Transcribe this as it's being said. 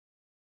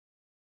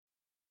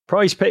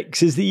Prize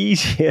Picks is the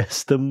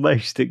easiest and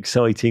most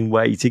exciting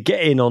way to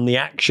get in on the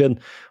action,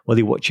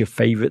 whether you watch your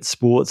favourite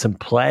sports and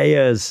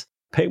players.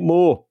 Pick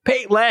more,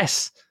 pick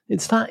less.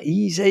 It's that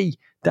easy.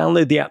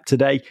 Download the app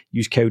today.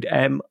 Use code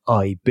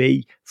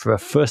MIB for a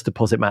first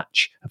deposit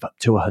match of up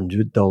to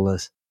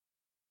 $100.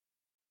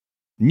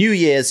 New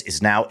Year's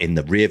is now in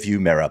the rearview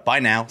mirror. By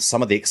now,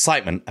 some of the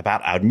excitement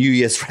about our New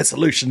Year's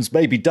resolutions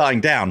may be dying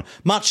down,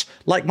 much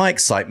like my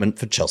excitement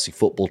for Chelsea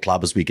Football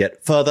Club as we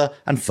get further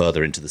and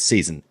further into the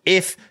season.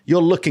 If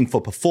you're looking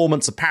for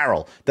performance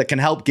apparel that can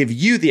help give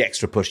you the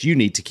extra push you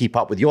need to keep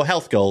up with your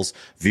health goals,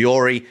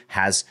 Vuori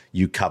has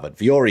you covered.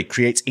 Vuori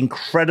creates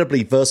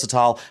incredibly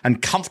versatile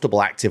and comfortable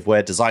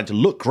activewear designed to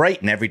look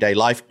great in everyday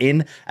life,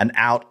 in and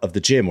out of the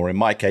gym, or in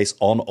my case,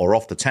 on or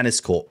off the tennis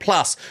court.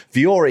 Plus,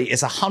 Vuori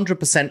is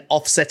 100%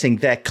 offsetting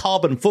their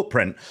carbon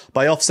footprint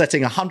by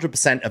offsetting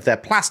 100% of their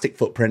plastic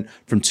footprint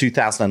from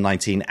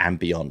 2019 and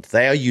beyond.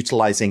 They are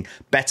utilizing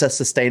better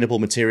sustainable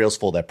materials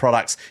for their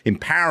products,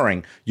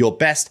 empowering your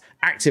best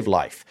active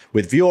life.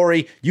 With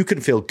Vuori, you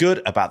can feel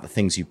good about the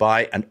things you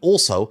buy and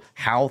also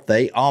how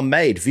they are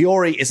made.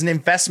 Vuori is an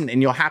investment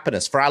in your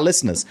happiness. For our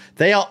listeners,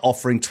 they are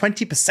offering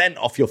 20%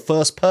 off your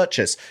first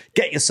purchase.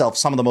 Get yourself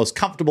some of the most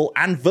comfortable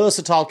and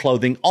versatile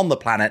clothing on the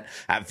planet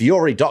at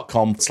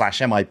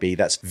vuori.com/MIB.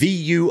 That's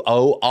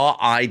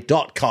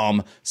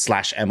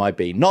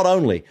VUORI.com/MIB. Not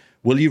only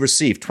will you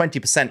receive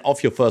 20%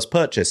 off your first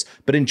purchase,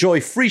 but enjoy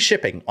free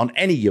shipping on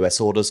any US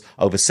orders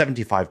over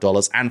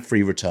 $75 and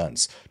free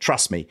returns.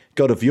 Trust me,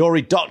 go to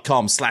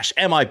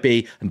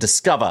vuori.com/MIB and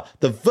discover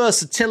the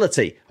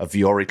versatility of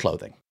Vuori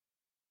clothing.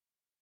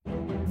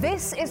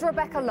 This is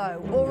Rebecca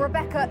Lowe, or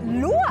Rebecca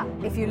Lua,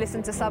 if you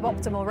listen to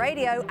Suboptimal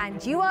Radio,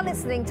 and you are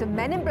listening to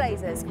Men in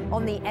Blazers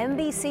on the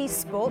NBC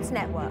Sports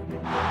Network.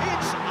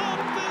 It's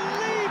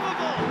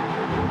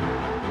unbelievable!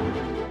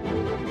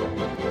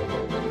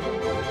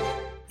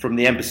 From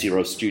the Embassy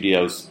Row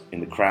studios in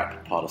the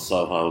crap part of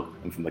Soho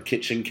and from the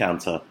kitchen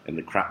counter in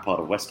the crap part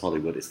of West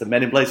Hollywood, it's the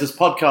Men in Blazers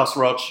podcast,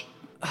 Rog.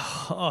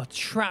 Oh,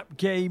 trap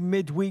game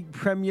midweek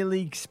Premier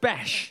League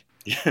spesh.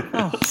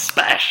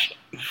 Spesh.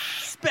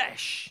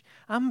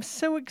 I'm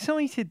so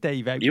excited,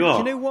 Dave. You are? Do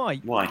you know why?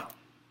 Why?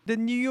 The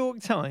New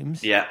York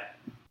Times, Yeah.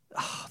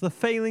 the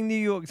failing New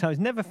York Times,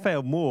 never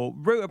failed more,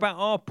 wrote about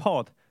our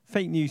pod,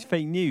 fake news,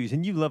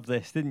 and you love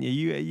this, didn't you?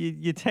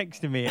 You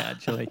texted me,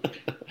 actually.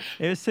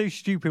 It was so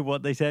stupid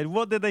what they said.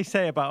 What did they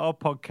say about our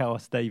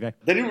podcast, Dave?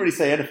 They didn't really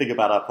say anything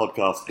about our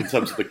podcast in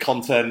terms of the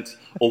content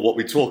or what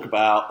we talk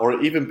about or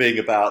even being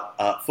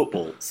about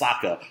football,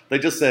 soccer. They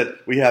just said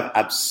we have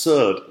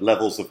absurd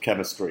levels of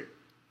chemistry.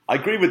 I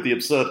agree with the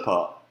absurd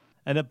part.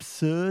 An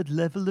absurd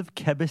level of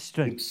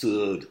chemistry.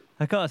 Absurd.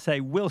 I gotta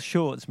say, Will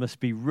Shortz must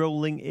be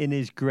rolling in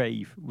his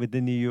grave with the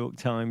New York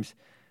Times,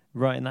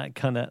 writing that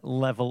kind of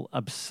level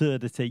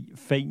absurdity,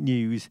 fake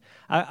news.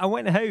 I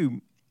went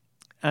home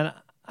and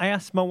I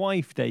asked my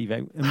wife, Dave,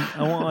 and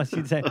I want to ask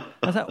you the same.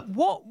 I was like,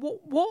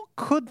 what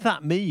could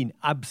that mean?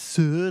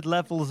 Absurd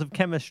levels of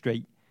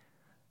chemistry.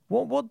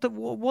 What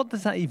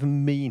does that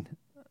even mean?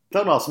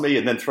 Don't ask me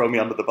and then throw me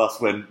under the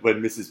bus when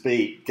Mrs.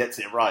 B gets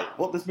it right.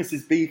 What does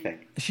Mrs. B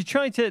think? She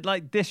tried to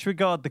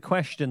disregard the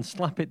question,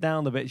 slap it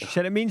down a bit. She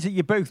said it means that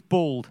you're both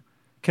bald,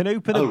 can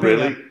open a beer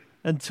really?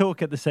 and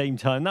talk at the same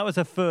time. That was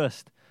her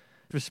first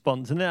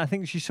response, and then I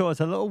think she saw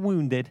us a little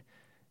wounded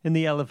in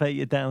the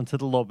elevator down to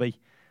the lobby,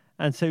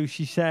 and so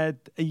she said,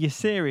 "Are you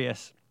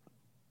serious?"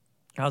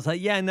 I was like,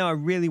 "Yeah, no, I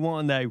really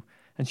want to know."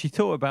 And she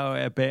thought about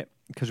it a bit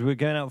because we were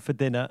going out for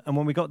dinner, and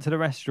when we got to the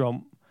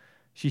restaurant,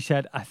 she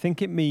said, "I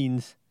think it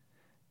means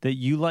that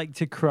you like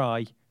to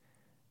cry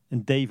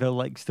and Davo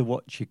likes to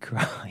watch you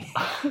cry."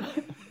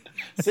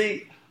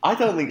 See, I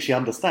don't think she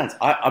understands.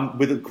 I'm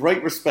with a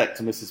great respect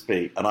to Mrs.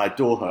 B, and I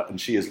adore her, and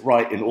she is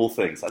right in all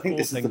things. I think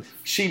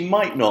she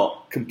might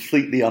not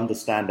completely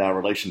understand our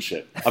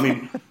relationship. I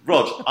mean,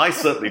 Rog, I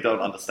certainly don't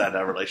understand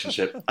our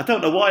relationship. I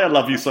don't know why I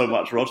love you so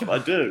much, Rog, but I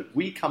do.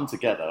 We come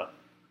together,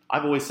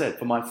 I've always said,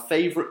 for my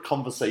favourite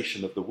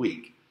conversation of the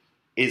week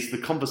is the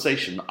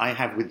conversation I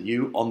have with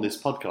you on this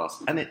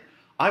podcast. And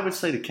I would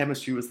say the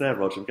chemistry was there,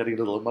 Rog. I'm getting a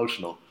little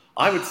emotional.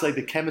 I would say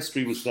the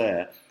chemistry was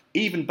there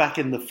even back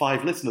in the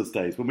 5 listeners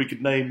days when we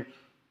could name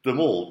them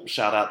all.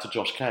 Shout out to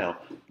Josh Cale.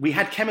 We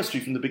had chemistry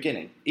from the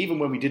beginning, even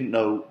when we didn't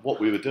know what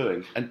we were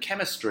doing. And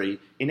chemistry,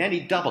 in any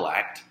double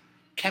act,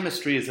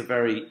 chemistry is a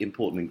very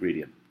important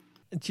ingredient.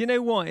 Do you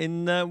know what?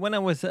 When I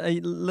was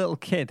a little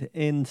kid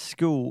in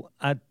school,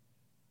 I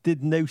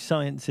did no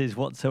sciences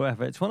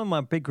whatsoever. It's one of my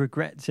big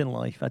regrets in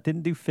life. I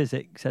didn't do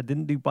physics. I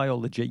didn't do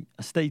biology.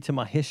 I stayed to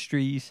my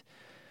histories,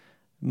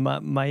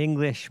 my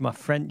English, my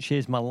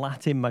Frenches, my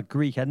Latin, my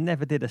Greek. I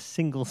never did a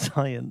single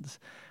science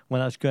when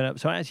I was growing up.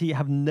 So I actually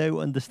have no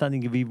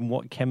understanding of even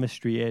what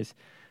chemistry is.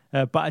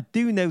 But I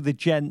do know the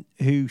gent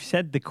who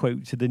said the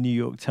quote to the New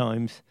York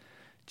Times,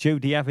 Joe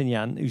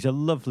D'Avignon, who's a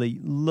lovely,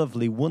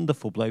 lovely,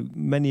 wonderful bloke.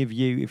 Many of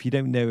you, if you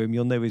don't know him,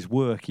 you'll know his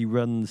work. He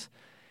runs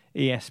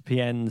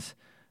ESPN's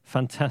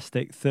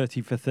fantastic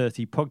 30 for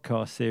 30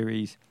 podcast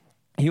series.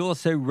 He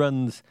also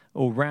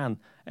ran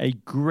a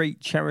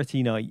great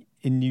charity night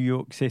in New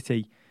York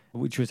City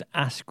which was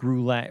Ask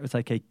Roulette. It was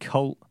like a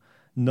cult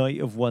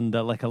night of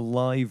wonder, like a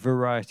live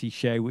variety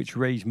show, which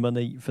raised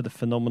money for the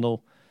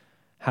phenomenal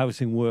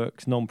Housing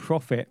Works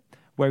non-profit,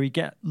 where he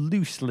get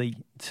loosely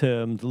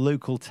termed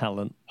local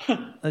talent.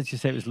 Let's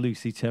just say it was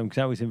loosely termed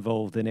because I was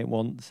involved in it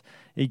once.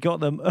 He got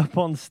them up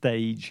on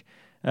stage,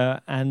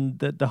 and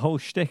the whole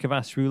shtick of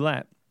Ask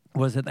Roulette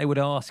was that they would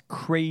ask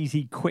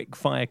crazy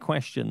quick-fire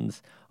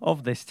questions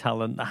of this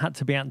talent that had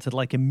to be answered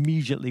like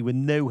immediately with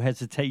no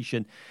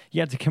hesitation.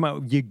 You had to come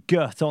out with your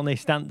gut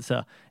honest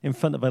answer in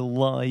front of a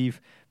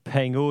live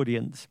paying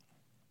audience.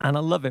 And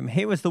I love him.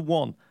 Here was the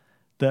one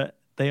that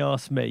they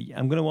asked me.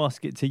 I'm going to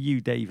ask it to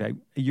you, Davo.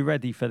 Are you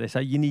ready for this?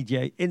 You need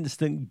your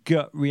instant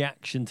gut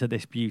reaction to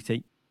this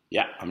beauty.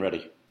 Yeah, I'm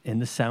ready. In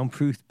the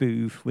soundproof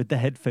booth with the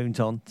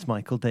headphones on, it's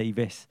Michael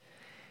Davis.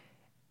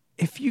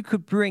 If you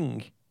could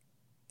bring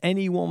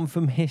anyone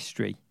from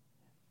history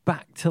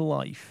back to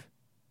life,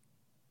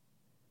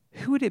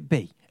 who would it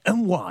be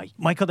and why?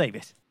 Michael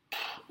Davis.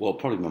 Well,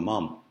 probably my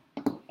mum.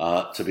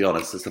 To be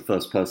honest, it's the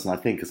first person I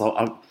think, because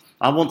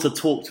I want to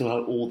talk to her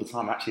all the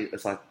time. Actually,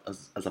 as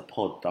a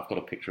pod, I've got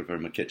a picture of her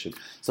in my kitchen.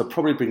 So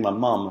probably bring my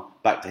mum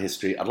back to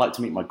history. I'd like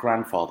to meet my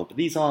grandfather, but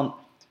these aren't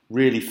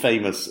really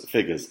famous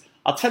figures.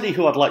 I'll tell you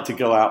who I'd like to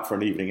go out for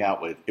an evening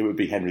out with. It would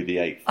be Henry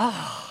VIII.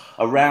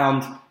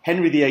 Around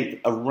Henry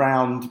VIII,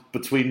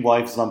 between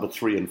wives number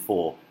 3 and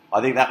 4. I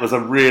think that was a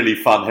really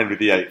fun Henry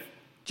VIII.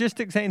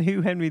 Just explain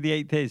who Henry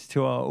VIII is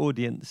to our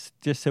audience,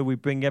 just so we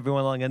bring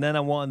everyone along. And then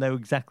I want to know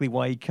exactly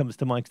why he comes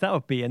to mind, because that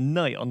would be a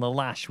night on the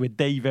lash with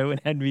Davo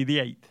and Henry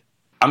VIII.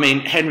 I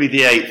mean, Henry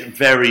VIII,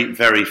 very,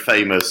 very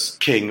famous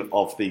king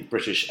of the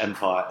British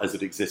Empire as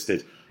it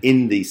existed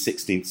in the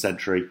 16th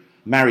century.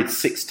 Married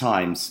 6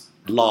 times,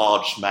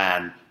 large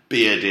man,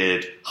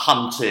 bearded,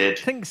 hunted.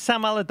 Think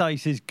Sam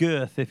Allardyce's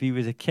girth if he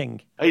was a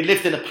king. He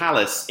lived in a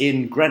palace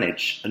in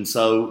Greenwich, and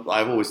so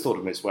I've always thought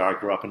of him as where I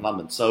grew up in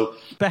London. So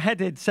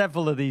beheaded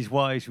several of these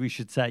wives, we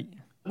should say.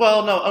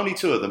 Well, no, only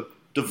 2 of them.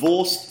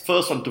 Divorced,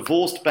 first one,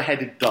 divorced,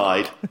 beheaded,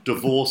 died.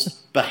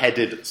 Divorced,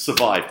 beheaded,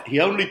 survived. He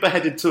only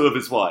beheaded 2 of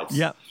his wives.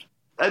 Yep.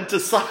 And to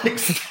some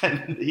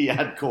extent, he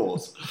had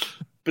cause.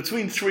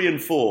 Between 3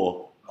 and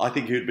 4, I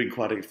think he would have been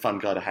quite a fun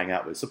guy to hang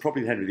out with. So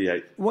probably Henry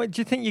VIII. What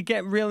do you think you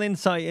get real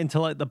insight into,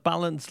 like, the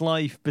balanced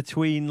life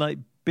between, like,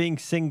 being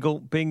single,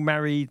 being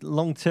married,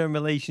 long-term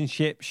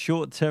relationships,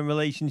 short-term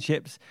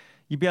relationships?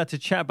 You'd be able to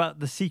chat about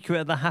the secret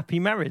of the happy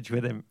marriage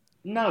with him.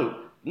 No,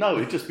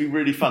 it'd just be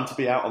really fun to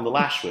be out on the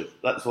lash with.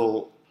 That's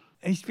all.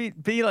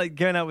 It'd be like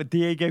going out with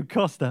Diego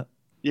Costa.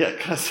 Yeah,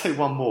 can I say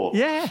one more?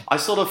 Yeah. I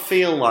sort of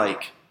feel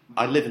like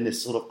I live in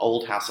this sort of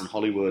old house in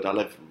Hollywood. I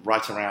live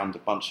right around a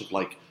bunch of,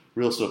 like,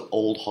 real sort of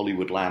old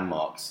Hollywood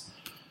landmarks.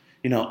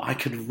 You know, I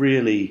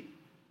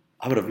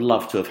would have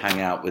loved to have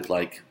hung out with,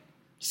 like,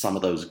 some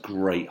of those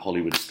great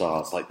Hollywood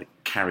stars, like the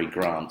Cary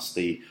Grants,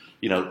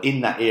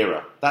 in that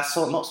era. That's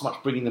not so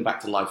much bringing them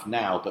back to life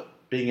now, but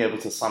being able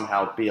to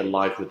somehow be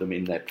alive with them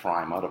in their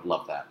prime. I'd have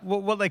loved that.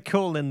 What they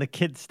call in The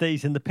Kid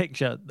Stays in the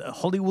Picture, the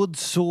Hollywood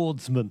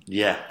swordsman.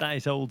 Yeah. That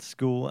is old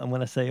school. And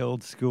when I say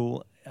old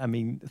school, I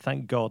mean,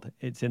 thank God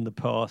it's in the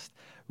past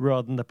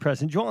rather than the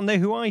present. Do you want to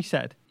know who I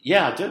said?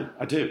 Yeah,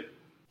 I do.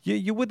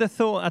 You would have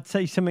thought I'd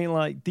say something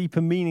like deep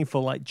and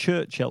meaningful, like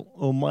Churchill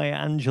or Maya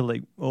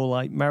Angelou or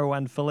like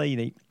Marwan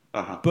Fellaini.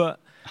 But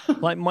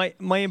like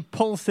my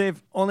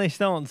impulsive,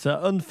 honest answer,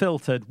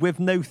 unfiltered, with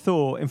no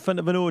thought, in front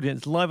of an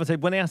audience, live on stage.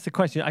 When they asked the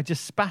question, I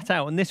just spat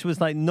out, and this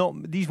was like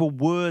these were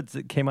words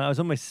that came out. I was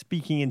almost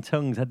speaking in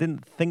tongues. I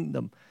didn't think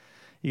them.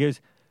 He goes,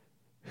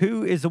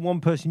 "Who is the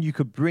one person you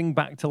could bring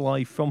back to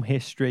life from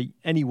history?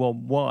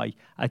 Anyone? Why?"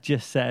 I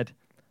just said,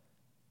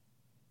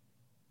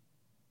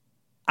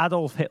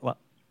 Adolf Hitler.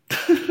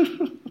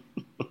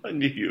 I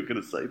knew you were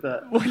going to say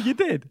that. Well, you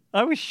did.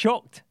 I was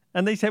shocked.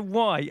 And they said,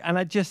 why? And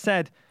I just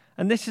said,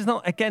 and this is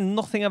not, again,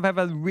 nothing I've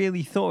ever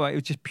really thought about. It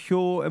was just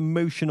pure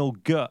emotional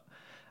gut.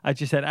 I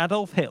just said,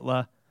 Adolf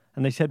Hitler.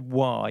 And they said,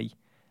 why?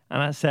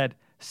 And I said,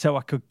 so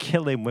I could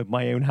kill him with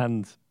my own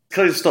hands.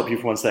 Can I just stop you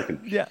for 1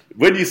 second? Yeah.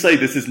 When you say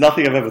this is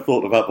nothing I've ever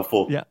thought about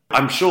before, yeah.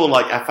 I'm sure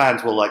like our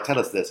fans will like tell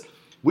us this.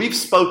 We've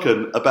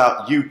spoken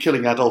about you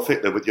killing Adolf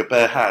Hitler with your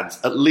bare hands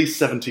at least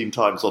 17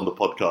 times on the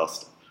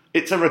podcast.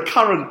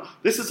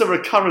 This is a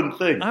recurrent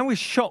thing. I was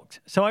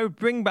shocked. So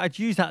I'd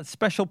use that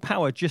special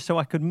power just so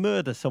I could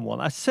murder someone.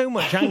 I had so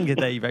much anger,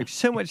 Dave. I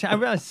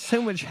realised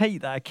so much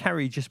hate that I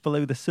carry just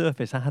below the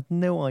surface. I had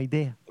no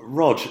idea.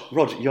 Rog,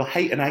 your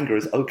hate and anger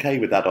is okay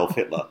with Adolf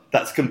Hitler.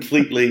 That's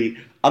completely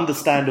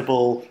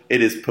understandable.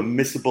 It is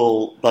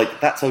permissible.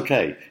 Like, that's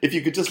okay. If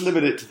you could just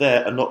limit it to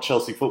there and not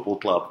Chelsea Football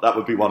Club, that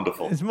would be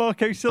wonderful. Is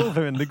Marco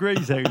Silva in the grey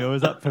zone, or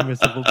is that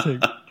permissible too?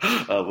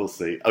 We'll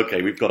see.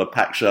 Okay, we've got a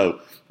packed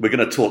show. We're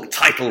going to talk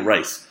title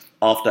race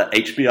after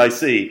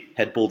HBIC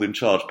head balled in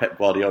charge Pep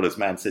Guardiola's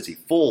Man City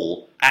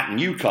fall at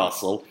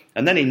Newcastle,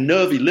 and then in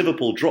nervy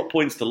Liverpool drop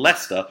points to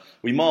Leicester.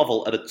 We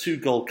marvel at a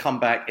 2-goal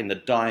comeback in the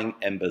dying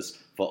embers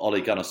for Ole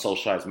Gunnar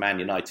Solskjaer's Man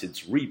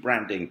United's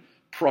rebranding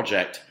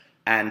project.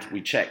 And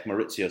we check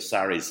Maurizio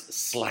Sarri's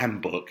slam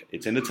book.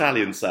 It's in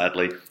Italian,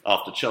 sadly,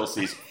 after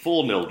Chelsea's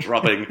 4-0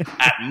 drubbing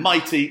at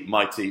mighty,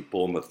 mighty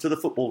Bournemouth. To the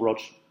football, Rog.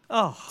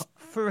 Oh,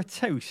 for a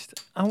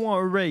toast, I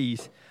want to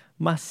raise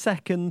my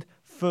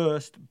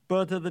first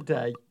bud of the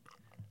day.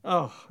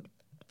 Oh,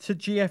 to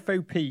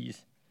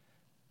GFOPs.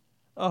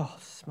 Oh,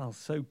 smells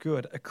so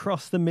good.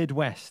 Across the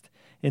Midwest,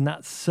 in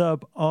that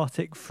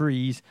sub-Arctic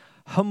freeze,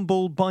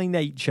 humbled by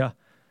nature.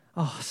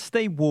 Oh,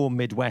 stay warm,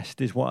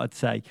 Midwest, is what I'd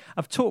say.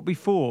 I've talked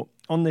before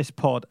on this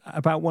pod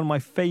about one of my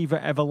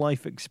favourite ever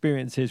life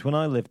experiences when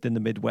I lived in the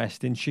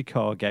Midwest in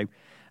Chicago.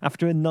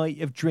 After a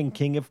night of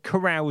drinking, of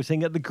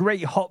carousing at the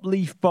Great Hop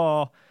Leaf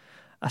Bar,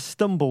 I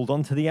stumbled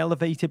onto the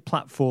elevated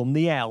platform,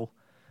 the L,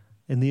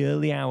 in the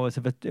early hours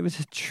of it was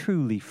a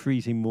truly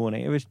freezing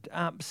morning. It was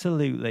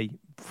absolutely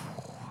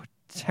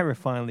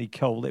terrifyingly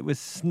cold. It was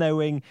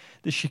snowing.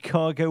 The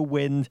Chicago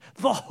wind,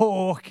 the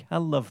hawk, I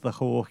love the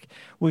hawk,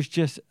 was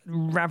just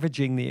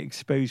ravaging the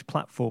exposed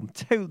platform.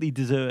 Totally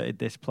deserted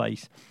this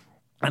place.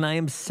 And I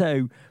am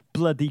so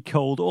bloody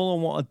cold. All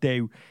I want to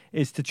do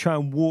is to try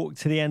and walk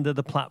to the end of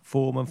the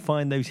platform and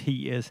find those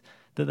heaters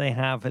that they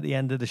have at the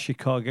end of the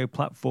Chicago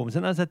platforms.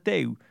 And as I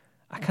do,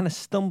 I kind of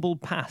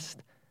stumbled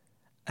past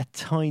a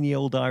tiny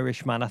old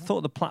Irish man. I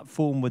thought the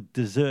platform was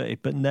deserted,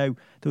 but no,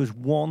 there was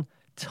one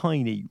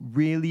tiny,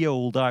 really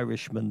old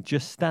Irishman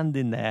just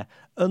standing there,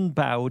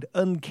 unbowed,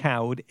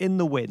 uncowed, in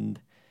the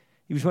wind.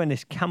 He was wearing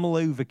this camel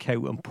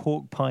overcoat and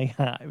pork pie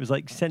hat. It was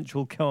like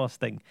central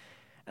casting.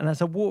 And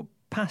as I walked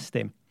past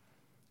him,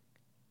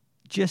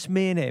 just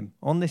me and him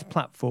on this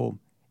platform,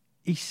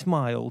 he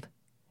smiled,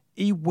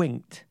 he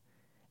winked,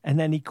 and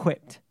then he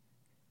quipped,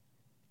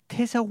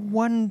 "'Tis a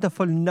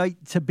wonderful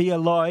night to be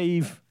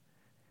alive."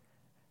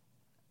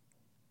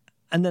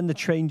 And then the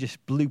train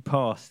just blew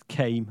past,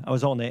 came. I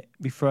was on it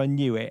before I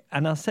knew it.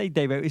 And I'll say,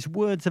 Davo, his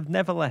words have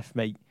never left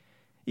me.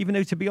 Even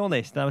though, to be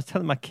honest, and I was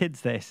telling my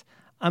kids this,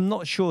 I'm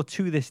not sure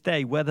to this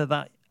day whether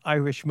that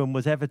Irishman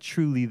was ever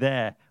truly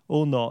there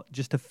or not,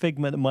 just a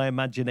figment of my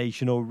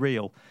imagination or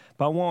real.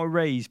 But I want to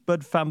raise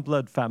Bud Fam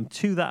Blood Fam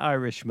to that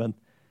Irishman,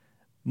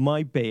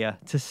 my beer,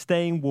 to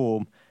staying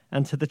warm,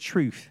 and to the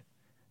truth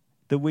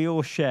that we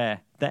all share,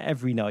 that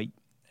every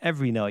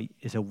night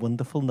is a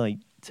wonderful night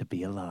to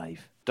be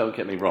alive. Don't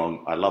get me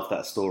wrong, I love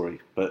that story,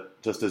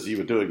 but just as you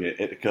were doing it,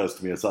 it occurs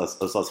to me as I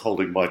was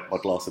holding my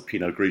glass of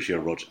Pinot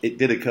Grigio, Rog, it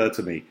did occur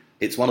to me,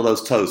 it's one of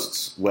those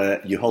toasts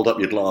where you hold up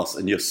your glass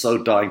and you're so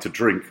dying to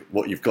drink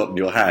what you've got in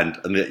your hand,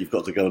 and yet you've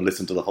got to go and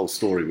listen to the whole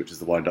story, which is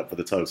the wind-up for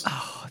the toast.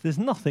 Oh, there's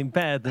nothing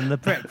better than the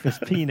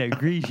breakfast Pinot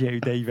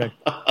Grigio, Davo.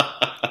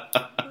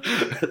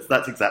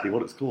 That's exactly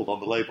what it's called on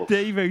the label.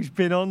 Davo's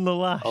been on the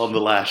lash. On the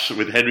lash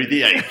with Henry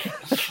VIII.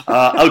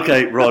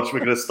 Okay, Rog, we're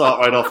going to start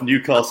right off.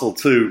 Newcastle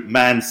 2,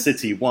 Man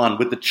City 1,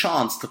 with the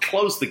chance to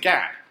close the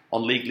gap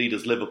on league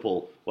leaders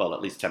Liverpool, well,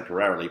 at least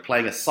temporarily,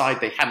 playing a side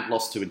they hadn't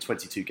lost to in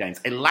 22 games.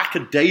 A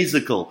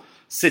lackadaisical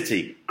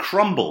City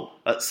crumble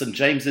at St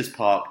James's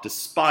Park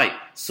despite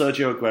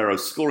Sergio Aguero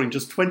scoring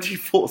just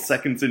 24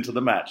 seconds into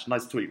the match.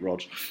 Nice tweet,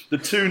 Rog. The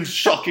Toons'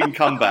 shocking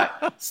comeback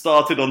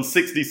started on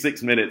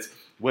 66 minutes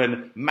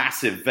when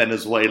massive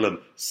Venezuelan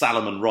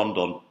Salomon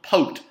Rondon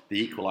poked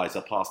the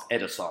equaliser past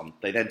Ederson.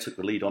 They then took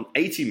the lead on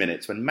 80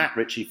 minutes when Matt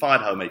Ritchie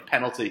fired home a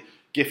penalty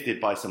gifted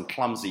by some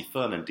clumsy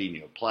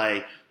Fernandinho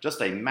play.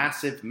 Just a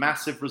massive,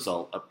 massive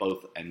result at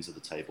both ends of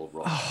the table,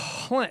 Rob.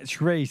 Oh, let's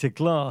raise a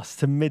glass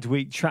to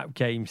midweek trap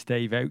games,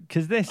 Davo,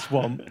 because this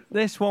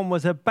one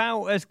was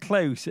about as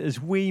close as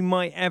we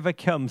might ever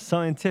come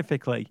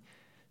scientifically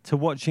to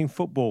watching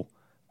football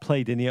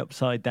played in the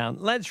upside down.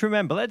 Let's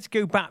remember, let's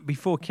go back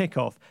before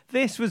kickoff.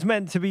 This was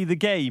meant to be the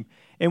game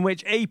in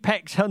which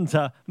Apex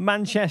Hunter,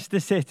 Manchester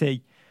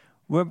City,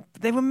 were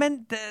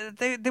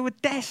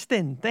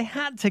destined. They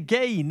had to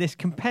gain this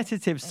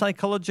competitive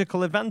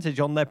psychological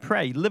advantage on their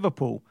prey,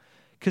 Liverpool,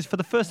 because for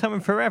the first time in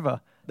forever,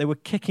 they were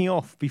kicking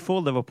off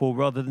before Liverpool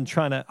rather than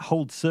trying to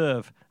hold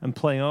serve and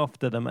play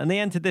after them. And they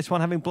entered this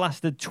one having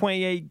blasted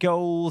 28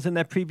 goals in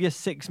their previous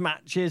 6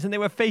 matches, and they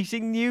were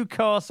facing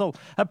Newcastle,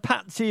 a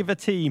patsy of a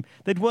team.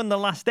 They'd won the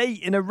last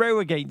 8 in a row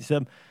against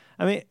them.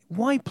 I mean,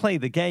 why play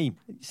the game?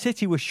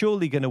 City were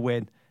surely going to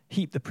win,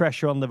 heap the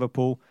pressure on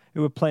Liverpool,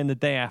 who were playing the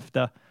day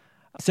after.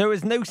 So it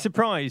was no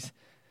surprise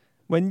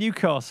when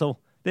Newcastle,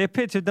 they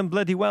appear to have done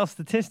bloody well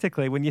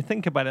statistically when you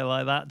think about it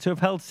like that, to have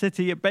held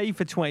City at bay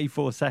for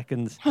 24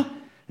 seconds.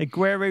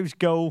 Aguero's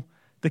goal,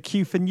 the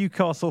cue for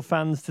Newcastle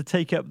fans to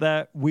take up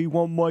their "we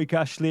want Mike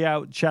Ashley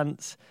out"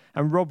 chants.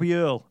 And Robbie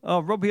Earle. Oh,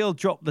 Robbie Earle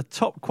dropped the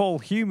top qual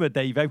humour,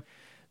 Davo.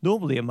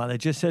 Normally a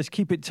manager says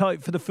keep it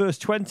tight for the first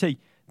 20.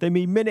 They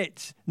mean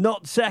minutes,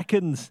 not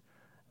seconds.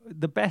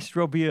 The best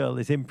Robbie Earle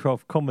is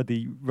improv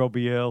comedy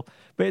Robbie Earle.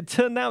 But it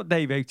turned out,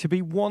 Davo, to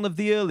be one of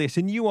the earliest,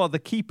 and you are the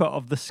keeper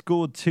of the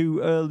scored 2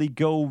 early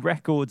goal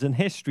records in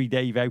history,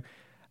 Davo.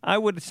 I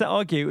would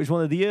argue it was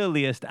one of the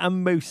earliest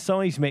and most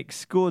seismic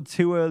scored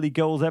 2 early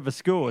goals ever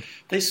scored.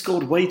 They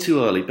scored way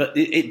too early, but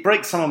it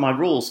breaks some of my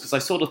rules, because I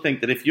sort of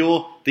think that if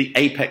you're the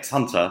apex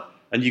hunter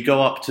and you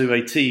go up to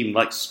a team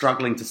like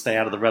struggling to stay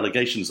out of the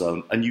relegation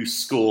zone and you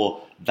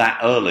score that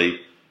early,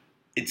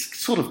 it's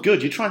sort of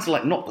good. You're trying to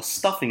like knock the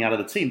stuffing out of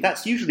the team.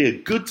 That's usually a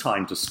good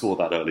time to score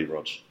that early,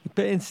 Rog.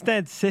 But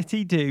instead,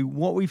 City do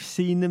what we've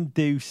seen them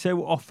do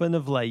so often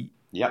of late.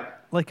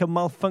 Yep. Like a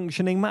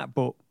malfunctioning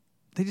MacBook.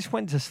 They just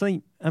went to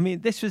sleep. I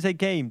mean, this was a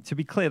game, to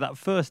be clear, that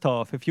first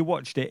half, if you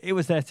watched it, it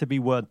was there to be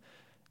won.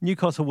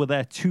 Newcastle were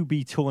there to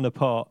be torn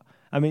apart.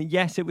 I mean,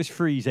 yes, it was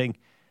freezing,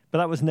 but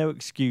that was no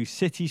excuse.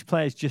 City's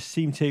players just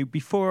seemed to,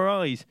 before our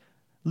eyes,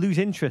 lose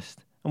interest.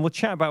 And we'll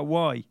chat about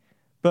why.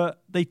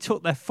 But they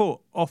took their foot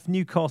off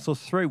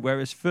Newcastle's throat where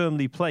it's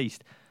firmly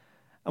placed.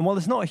 And while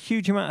there's not a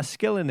huge amount of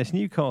skill in this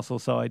Newcastle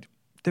side,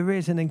 there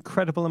is an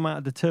incredible amount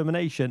of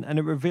determination, and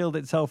it revealed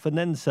itself and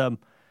then some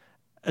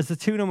as the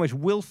two almost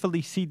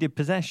willfully ceded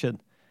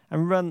possession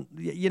and run,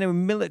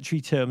 in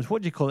military terms,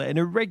 what do you call it, an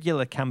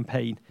irregular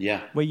campaign.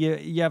 Yeah. Where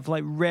you have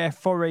like rare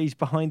forays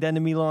behind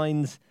enemy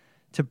lines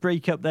to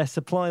break up their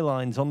supply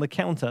lines on the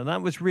counter. And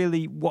that was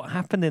really what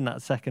happened in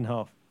that second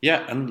half.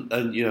 Yeah, and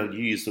you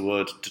use the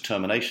word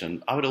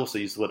determination. I would also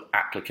use the word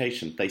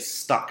application. They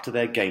stuck to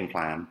their game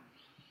plan,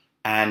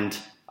 and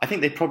I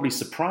think they probably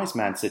surprised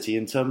Man City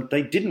in terms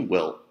they didn't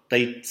wilt.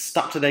 They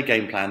stuck to their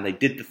game plan. They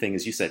did the thing,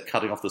 as you said,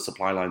 cutting off the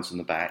supply lines from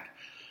the back.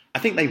 I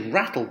think they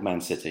rattled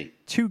Man City.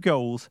 2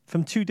 goals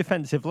from 2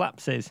 defensive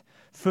lapses.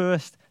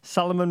 First,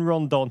 Salomon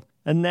Rondon,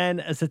 and then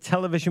as the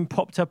television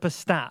popped up a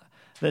stat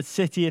that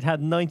City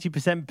had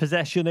 90%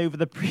 possession over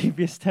the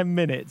previous 10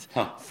 minutes.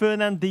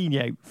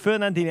 Fernandinho,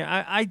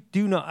 I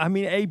do not, I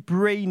mean, a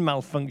brain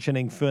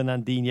malfunctioning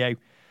Fernandinho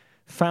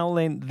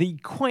fouling the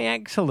quite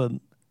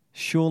excellent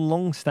Sean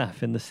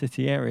Longstaff in the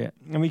City area.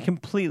 And we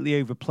completely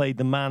overplayed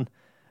the man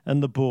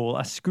and the ball.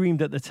 I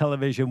screamed at the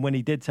television when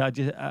he did so.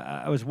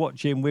 I was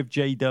watching with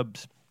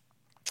J-Dubs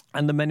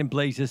and the Men in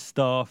Blazers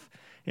staff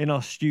in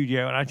our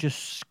studio, and I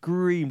just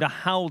screamed. I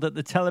howled at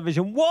the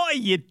television. What are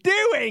you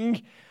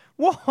doing?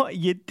 What are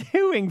you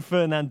doing,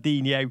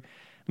 Fernandinho?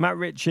 Matt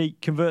Ritchie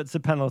converts the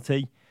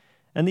penalty.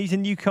 And these are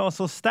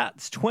Newcastle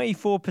stats.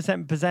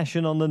 24%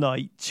 possession on the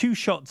night. 2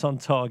 shots on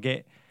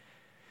target.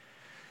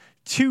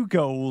 2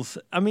 goals.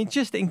 I mean,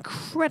 just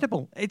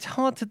incredible. It's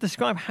hard to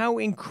describe how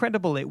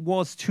incredible it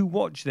was to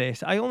watch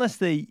this. I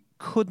honestly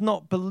could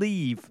not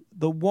believe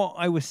that what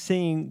I was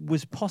seeing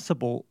was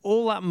possible.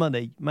 All that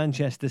money,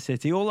 Manchester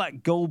City, all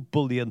that gold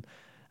bullion.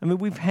 I mean,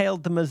 we've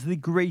hailed them as the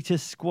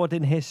greatest squad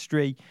in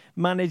history,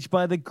 managed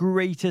by the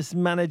greatest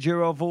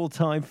manager of all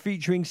time,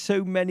 featuring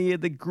so many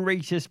of the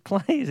greatest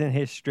players in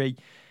history.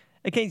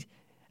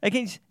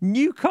 Against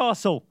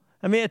Newcastle.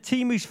 I mean, a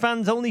team whose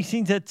fans only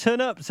seem to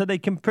turn up so they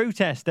can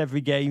protest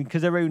every game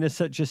because their owner's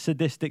such a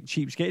sadistic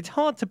cheapskate. It's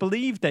hard to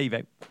believe,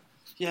 David.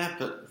 Yeah,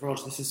 but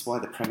Rog, this is why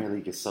the Premier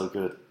League is so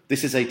good.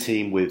 This is a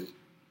team with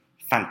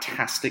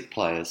fantastic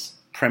players,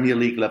 Premier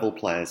League level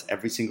players,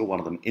 every single one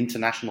of them,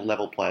 international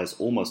level players,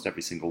 almost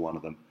every single one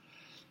of them,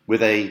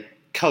 with a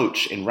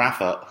coach in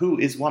Rafa who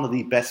is one of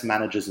the best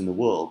managers in the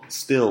world,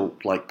 still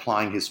like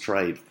plying his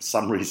trade for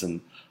some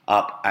reason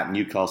up at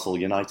Newcastle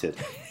United.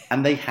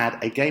 And they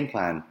had a game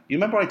plan. You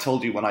remember I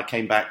told you when I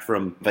came back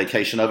from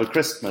vacation over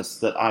Christmas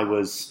that I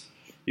was,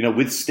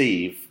 with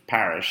Steve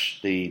Parish,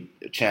 the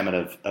chairman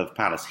of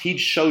Palace. He'd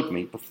showed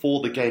me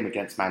before the game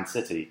against Man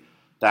City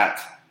that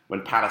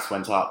when Palace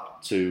went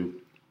up to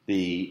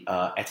the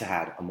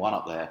Etihad and won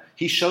up there,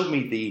 he showed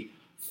me the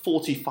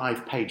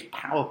 45-page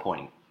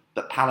PowerPoint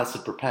that Palace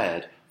had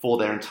prepared for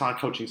their entire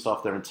coaching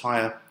staff, their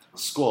entire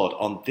squad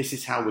on this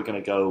is how we're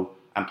going to go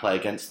and play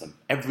against them.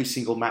 Every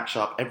single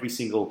matchup, every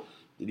single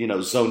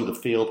zone of the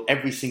field,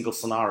 every single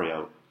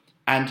scenario.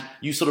 And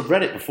you sort of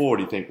read it before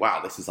and you think,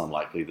 wow, this is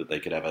unlikely that they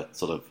could ever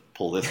sort of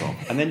pull this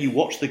off. And then you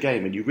watch the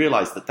game and you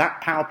realize that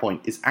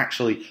PowerPoint is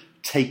actually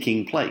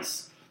taking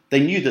place.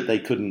 They knew that they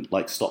couldn't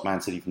stop Man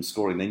City from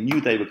scoring. They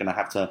knew they were going to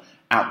have to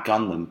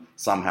outgun them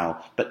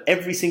somehow. But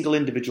every single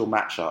individual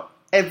matchup,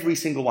 every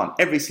single one,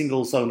 every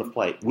single zone of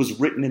play was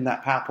written in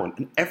that PowerPoint.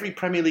 And every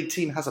Premier League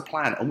team has a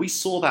plan. And we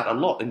saw that a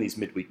lot in these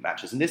midweek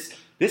matches. And this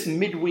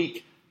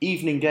midweek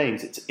evening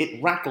games,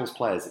 it rattles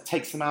players. It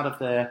takes them out of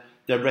their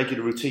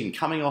regular routine.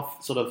 Coming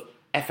off sort of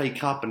FA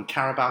Cup and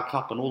Carabao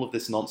Cup and all of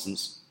this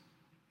nonsense,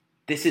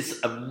 this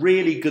is a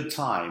really good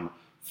time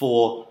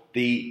for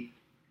the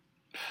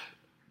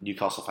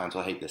Newcastle fans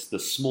will hate this, the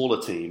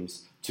smaller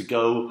teams to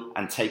go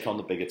and take on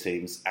the bigger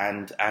teams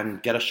and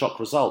get a shock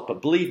result.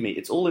 But believe me,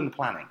 it's all in the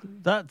planning.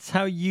 That's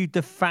how you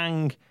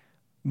defang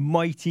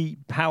mighty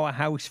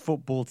powerhouse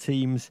football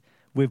teams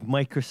with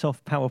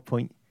Microsoft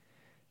PowerPoint.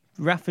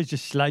 Rafa's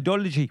just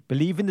slideology.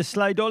 Believe in the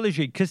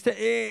slideology. Because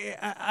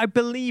I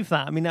believe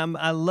that. I mean,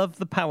 I love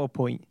the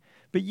PowerPoint.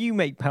 But you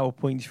make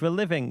PowerPoints for a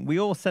living. We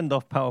all send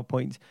off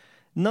PowerPoints.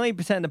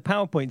 9% of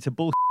PowerPoints are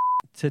bullshit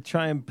to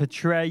try and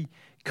portray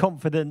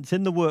confidence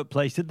in the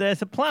workplace that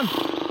there's a plan.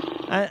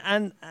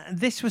 And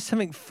this was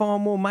something far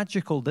more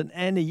magical than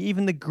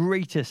even the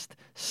greatest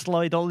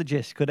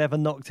slideologist could ever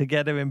knock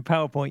together in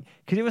PowerPoint.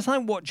 Because it was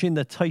like watching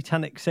the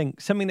Titanic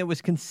sink, something that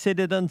was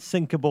considered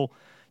unsinkable,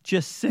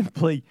 just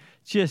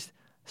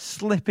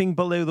slipping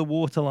below the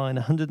waterline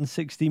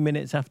 160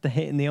 minutes after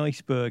hitting the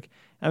iceberg.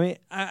 I mean,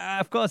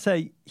 I've got to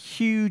say,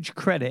 huge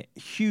credit,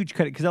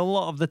 because a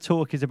lot of the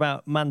talk is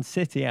about Man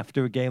City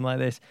after a game like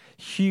this.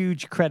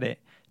 Huge credit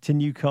to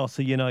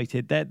Newcastle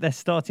United. Their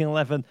starting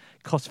 11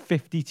 cost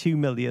 52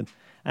 million.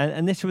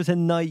 And this was a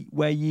night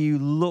where you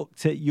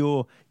looked at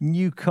your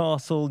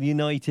Newcastle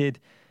United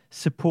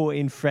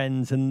supporting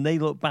friends and they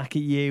look back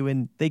at you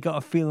and they got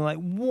a feeling like,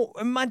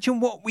 imagine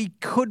what we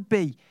could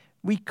be.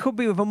 We could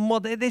be with a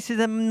modern. This is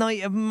a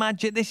night of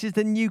magic. This is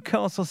the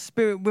Newcastle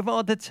spirit with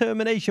our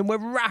determination.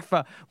 With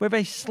Rafa, with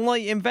a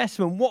slight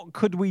investment, what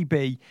could we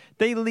be?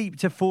 They leaped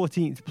to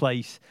 14th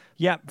place.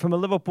 Yeah, from a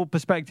Liverpool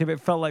perspective, it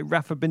felt like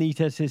Rafa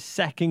Benitez's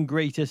second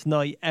greatest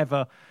night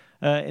ever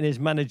in his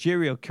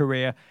managerial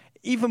career.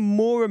 Even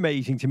more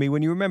amazing to me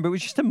when you remember it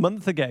was just a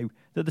month ago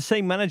that the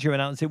same manager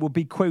announced it would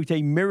be, quote,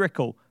 a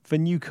miracle for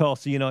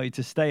Newcastle United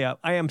to stay up.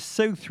 I am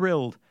so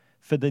thrilled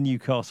for the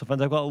Newcastle fans.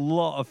 I've got a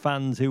lot of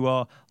fans who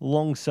are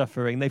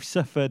long-suffering. They've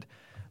suffered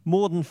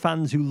more than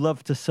fans who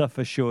love to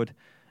suffer should.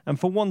 And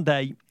for one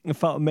day, it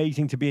felt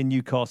amazing to be a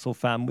Newcastle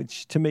fan,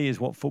 which to me is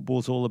what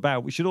football's all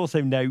about. We should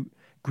also note,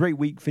 great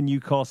week for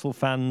Newcastle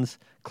fans.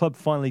 Club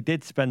finally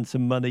did spend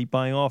some money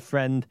buying our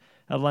friend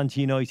Atlanta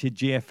United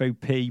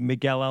GFOP,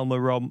 Miguel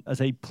Almiron, as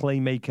a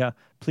playmaker.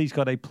 Please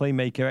God, a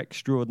playmaker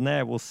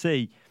extraordinaire. We'll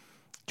see.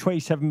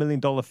 $27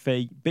 million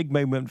fee. Big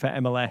moment for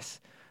MLS.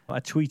 I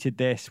tweeted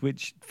this,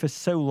 which for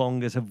so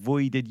long has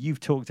avoided,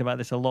 you've talked about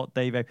this a lot,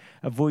 Davo,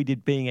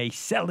 avoided being a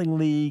selling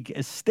league,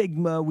 a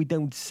stigma, we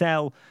don't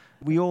sell.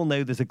 We all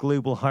know there's a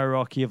global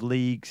hierarchy of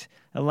leagues.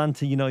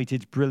 Atlanta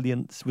United's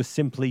brilliance was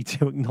simply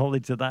to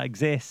acknowledge that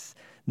exists,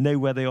 know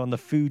where they are on the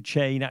food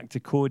chain, act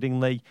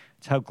accordingly.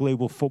 It's how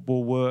global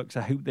football works.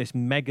 I hope this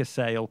mega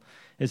sale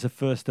is the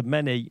first of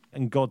many,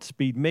 and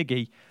Godspeed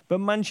Miggy. But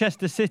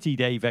Manchester City,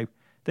 Davo,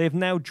 they have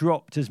now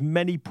dropped as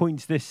many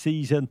points this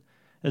season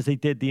as they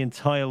did the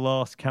entire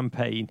last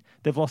campaign.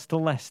 They've lost to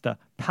Leicester,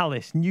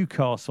 Palace,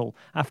 Newcastle,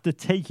 after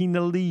taking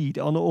the lead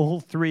on all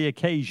three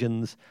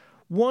occasions.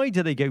 Why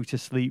do they go to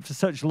sleep for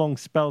such long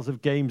spells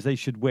of games they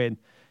should win?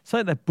 It's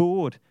like they're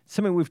bored,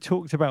 something we've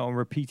talked about on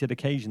repeated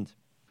occasions.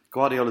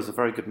 Guardiola's a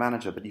very good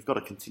manager, but you've got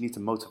to continue to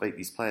motivate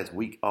these players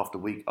week after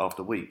week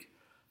after week.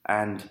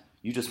 And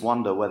you just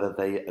wonder whether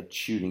they are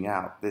tuning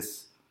out.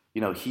 This,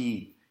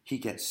 he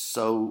gets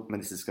so,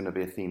 this is going to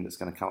be a theme that's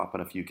going to come up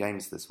in a few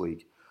games this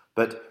week,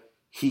 but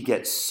he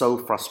gets so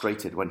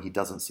frustrated when he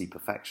doesn't see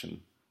perfection.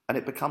 And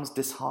it becomes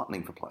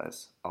disheartening for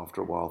players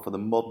after a while. For the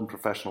modern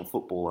professional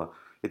footballer,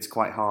 it's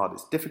quite hard.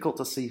 It's difficult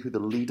to see who the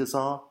leaders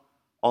are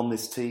on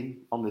this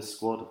team, on this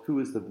squad. Who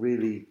is the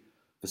really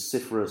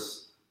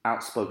vociferous,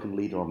 outspoken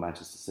leader on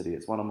Manchester City?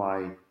 It's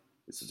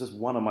just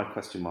one of my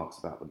question marks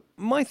about them.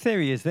 My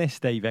theory is this,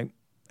 Dave.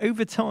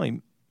 Over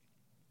time,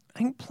 I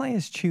think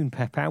players tune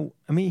Pep out.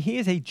 I mean, he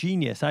is a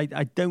genius. I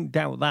don't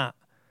doubt that.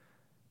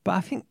 But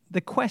I think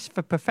the quest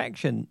for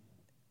perfection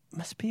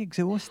must be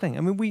exhausting.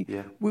 I mean,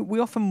 we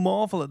often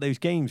marvel at those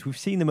games. We've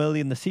seen them early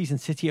in the season.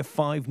 City are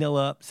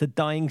 5-0 up, it's the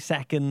dying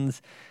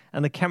seconds,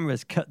 and the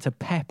cameras cut to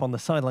Pep on the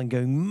sideline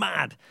going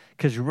mad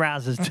because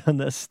Raz has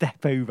done a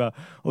step over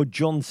or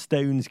John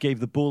Stones gave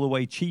the ball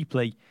away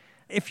cheaply.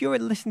 If you're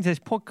listening to this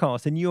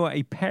podcast and you're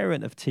a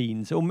parent of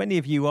teens, or many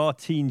of you are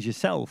teens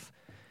yourself,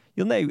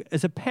 you'll know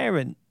as a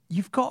parent,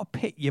 you've got to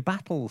pick your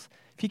battles.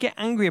 If you get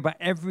angry about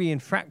every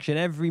infraction,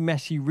 every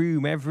messy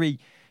room, every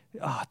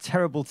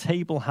terrible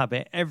table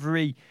habit,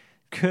 every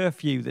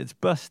curfew that's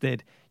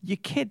busted, your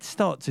kids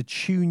start to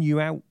tune you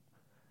out.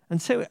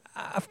 And so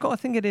I've got to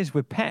think it is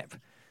with Pep,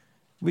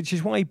 which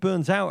is why he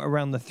burns out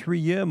around the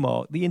 3-year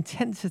mark. The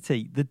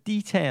intensity, the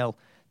detail,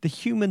 the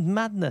human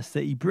madness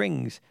that he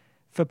brings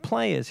for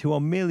players who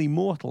are merely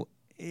mortal,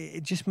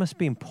 it just must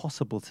be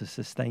impossible to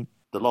sustain.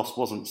 The loss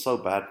wasn't so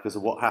bad because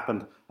of what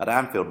happened at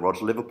Anfield,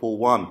 Roger. Liverpool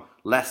won.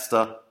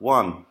 Leicester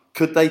won.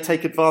 Could they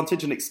take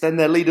advantage and extend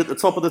their lead at the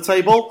top of the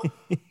table?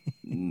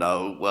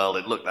 No. Well,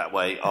 it looked that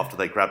way after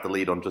they grabbed the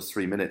lead on just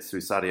 3 minutes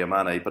through Sadio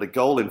Mane. But a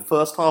goal in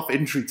first half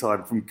injury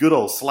time from good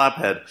old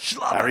slabhead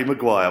Harry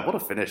Maguire. What a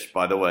finish,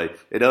 by the way.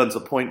 It earns a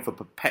point for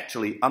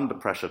perpetually under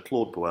pressure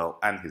Claude Puel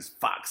and his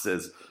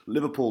foxes.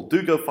 Liverpool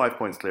do go 5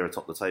 points clear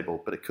atop the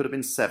table, but it could have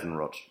been 7,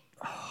 Rog.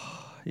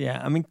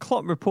 Yeah, I mean,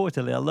 Klopp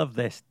reportedly, I love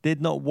this,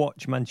 did not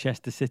watch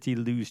Manchester City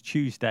lose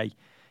Tuesday.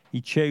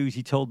 He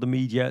told the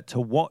media, to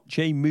watch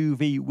a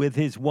movie with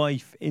his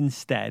wife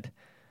instead.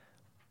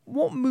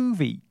 What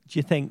movie do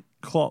you think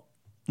Klopp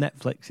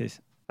Netflix is?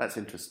 That's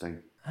interesting.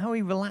 How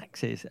he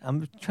relaxes.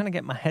 I'm trying to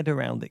get my head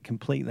around it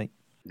completely.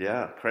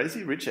 Yeah,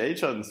 Crazy Rich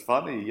Asians,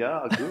 funny.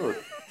 Yeah, good.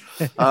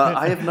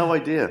 I have no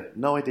idea.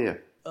 No idea.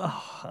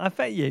 Oh, I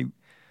bet you.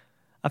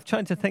 I've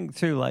tried to think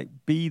through, like,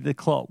 be the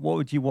Klopp. What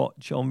would you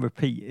watch on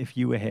repeat if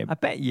you were him? I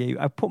bet you,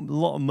 I put a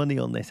lot of money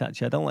on this,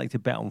 actually. I don't like to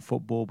bet on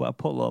football, but I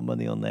put a lot of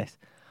money on this.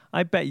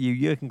 I bet you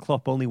Jurgen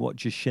Klopp only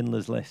watches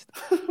Schindler's List.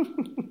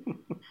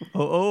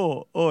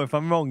 or if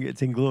I'm wrong,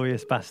 it's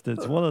Inglourious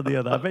Bastards. One or the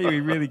other. I bet you he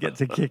really gets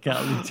a kick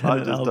out of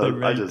Lieutenant Aldo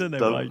Ray. I just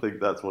don't think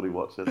that's what he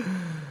watches.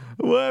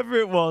 Whatever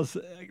it was,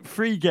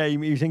 free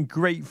game, he was in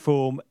great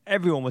form.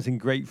 Everyone was in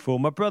great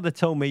form. My brother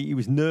told me he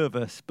was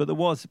nervous, but there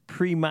was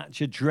pre-match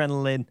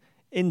adrenaline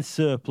in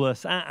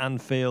surplus at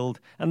Anfield,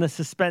 and the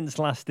suspense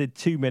lasted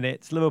 2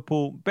 minutes.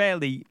 Liverpool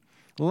barely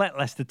let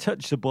Leicester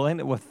touch the ball. I think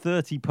there were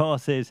 30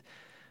 passes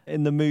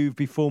in the move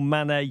before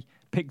Mane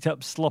picked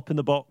up slop in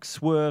the box,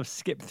 swerved,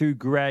 skipped through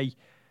Gray,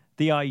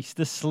 the ice,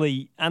 the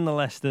sleet, and the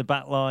Leicester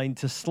back line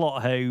to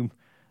slot home.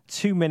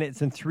 2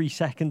 minutes and 3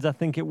 seconds, I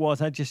think it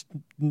was. I just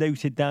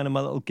noted down in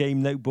my little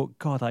game notebook,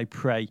 God, I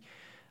pray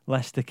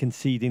Leicester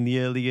conceding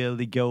the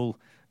early goal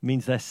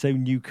means they're so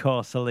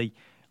Newcastle-y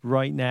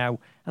right now.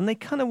 And they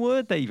kind of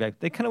were, Davo.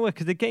 They kind of were,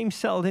 because the game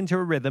settled into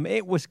a rhythm.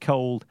 It was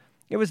cold.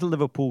 It was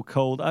Liverpool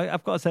cold.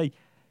 I've got to say,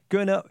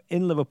 growing up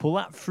in Liverpool,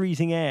 that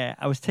freezing air,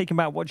 I was taken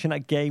back watching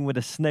that game with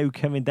the snow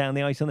coming down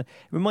the ice. It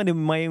reminded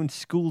me of my own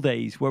school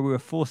days where we were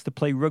forced to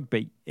play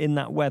rugby in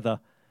that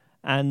weather.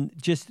 And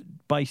just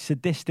by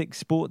sadistic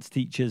sports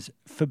teachers,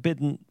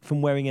 forbidden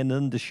from wearing an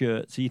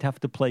undershirt. So you'd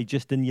have to play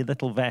just in your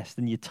little vest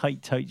and your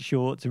tight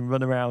shorts and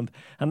run around.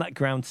 And that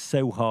ground's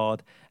so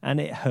hard and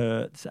it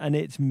hurts and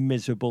it's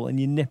miserable and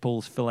your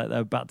nipples feel like they're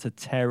about to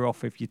tear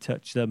off if you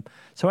touch them.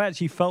 So I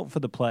actually felt for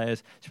the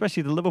players,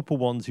 especially the Liverpool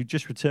ones who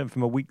just returned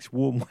from a week's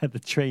warm weather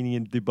training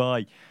in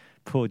Dubai.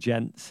 Poor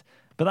gents.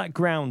 But that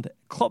ground,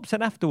 Klopp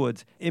said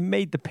afterwards, it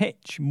made the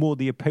pitch more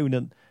the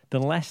opponent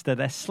than Leicester.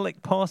 Their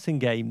slick passing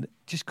game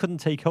just couldn't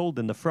take hold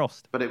in the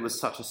frost. But it was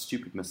such a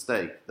stupid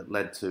mistake that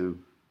led to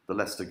the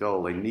Leicester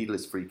goal. A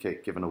needless free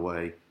kick given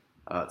away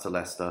to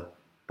Leicester.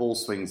 Ball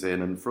swings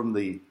in, and from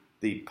the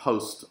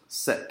post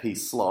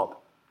set-piece slot,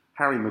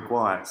 Harry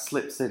Maguire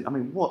slips in. I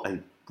mean, what a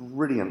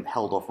brilliant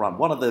held-off run.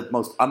 One of the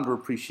most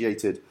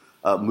underappreciated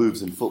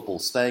moves in football,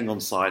 staying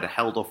onside, a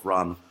held-off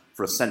run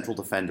for a central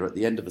defender at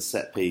the end of a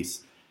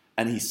set-piece,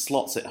 and he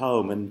slots it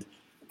home. And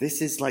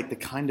this is like the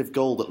kind of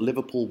goal that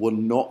Liverpool were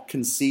not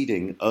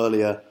conceding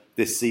earlier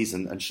this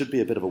season and should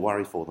be a bit of a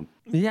worry for them.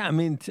 Yeah, I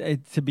mean,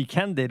 to be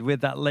candid, with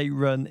that late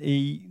run,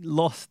 he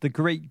lost the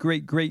great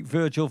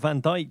Virgil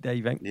van Dijk,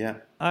 Dave. Yeah.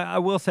 I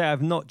will say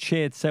I've not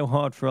cheered so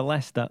hard for a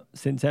Leicester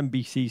since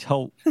NBC's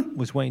Holt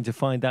was waiting to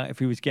find out if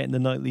he was getting the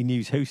nightly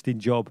news hosting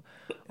job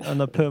on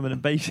a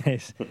permanent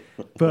basis.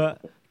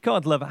 But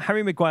God love it.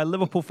 Harry Maguire,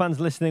 Liverpool fans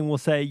listening will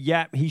say,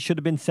 yeah, he should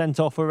have been sent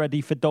off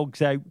already for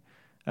dogs out.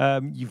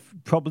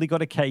 You've probably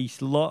got a case,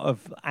 a lot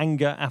of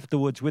anger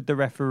afterwards with the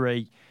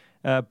referee.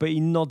 But he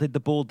nodded the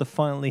ball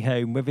defiantly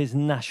home with his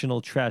national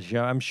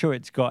treasure. I'm sure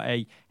it's got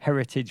a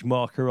heritage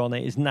marker on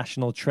it, his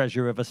national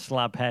treasure of a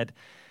slab head.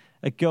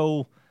 A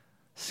goal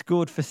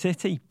scored for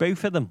City,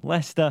 both of them,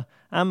 Leicester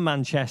and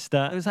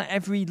Manchester. It was like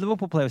every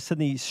Liverpool player was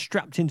suddenly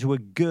strapped into a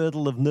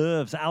girdle of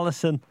nerves.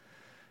 Alisson,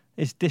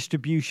 his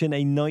distribution,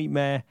 a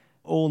nightmare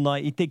all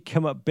night. He did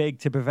come up big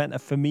to prevent a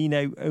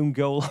Firmino own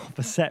goal off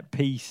a set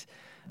piece.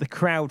 The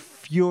crowd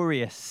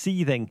furious,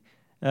 seething.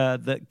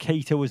 That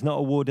Keita was not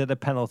awarded a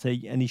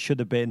penalty and he should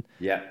have been.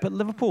 Yeah. But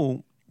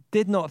Liverpool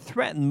did not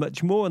threaten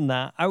much more than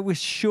that. I was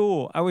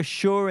sure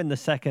in the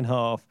second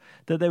half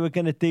that they were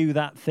going to do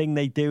that thing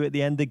they do at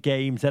the end of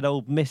games, that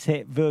old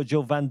mishit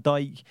Virgil van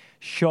Dijk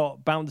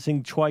shot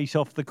bouncing twice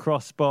off the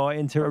crossbar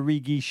into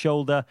Origi's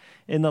shoulder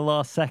in the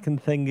last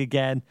second thing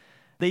again.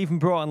 They even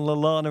brought on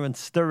Lallana and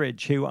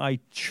Sturridge, who I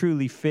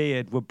truly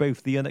feared were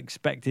both the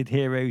unexpected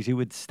heroes who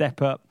would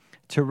step up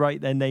to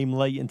write their name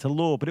late into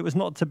law, but it was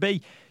not to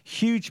be.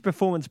 Huge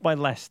performance by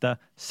Leicester,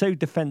 so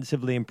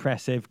defensively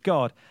impressive.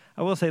 God,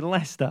 I will say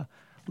Leicester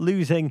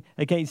losing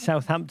against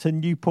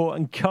Southampton, Newport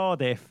and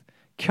Cardiff.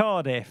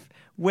 Cardiff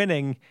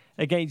winning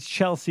against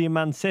Chelsea and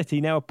Man City,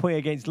 now a point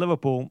against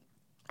Liverpool.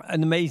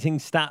 An amazing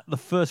stat, the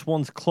first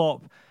one's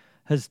Klopp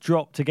has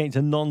dropped against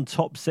a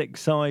non-top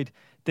six side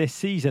this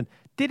season.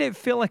 Did it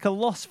feel like a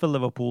loss for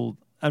Liverpool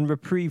and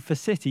reprieve for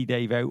City,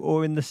 Davo,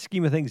 or in the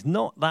scheme of things,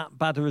 not that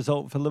bad a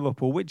result for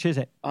Liverpool? Which is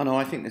it? Oh, no,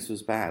 I think this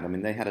was bad. I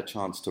mean, they had a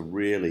chance to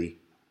really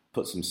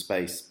put some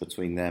space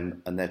between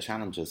them and their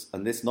challengers.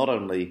 And this not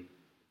only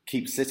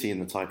keeps City in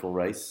the title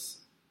race,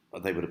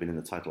 they would have been in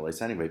the title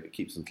race anyway, but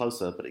keeps them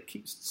closer, but it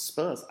keeps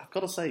Spurs, I've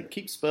got to say, it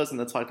keeps Spurs in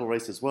the title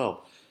race as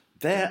well.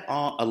 There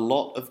are a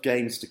lot of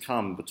games to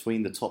come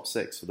between the top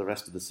six for the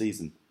rest of the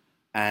season.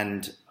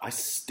 And I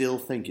still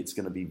think it's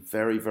going to be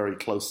very, very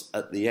close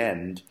at the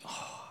end.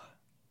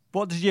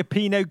 What does your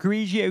Pinot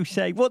Grigio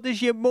say? What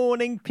does your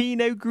morning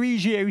Pinot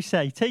Grigio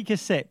say? Take a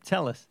sip.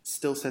 Tell us.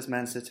 Still says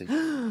Man City.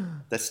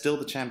 They're still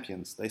the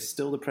champions. They're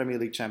still the Premier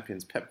League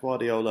champions. Pep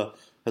Guardiola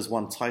has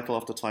won title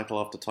after title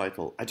after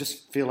title. I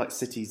just feel like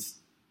City's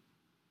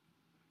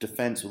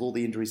defence, with all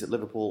the injuries at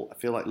Liverpool, I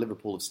feel like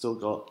Liverpool have still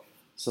got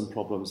some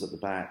problems at the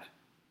back.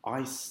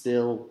 I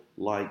still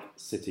like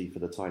City for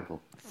the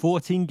title.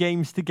 14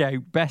 games to go.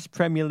 Best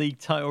Premier League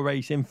title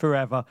race in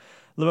forever.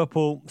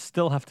 Liverpool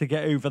still have to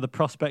get over the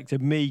prospect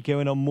of me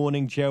going on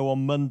Morning Joe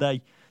on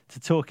Monday to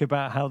talk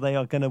about how they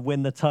are going to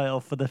win the title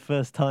for the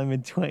first time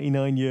in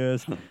 29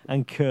 years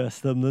and curse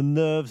them. The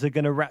nerves are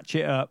going to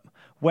ratchet up.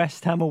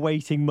 West Ham are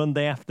waiting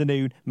Monday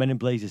afternoon. Men in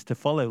Blazers to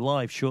follow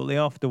live shortly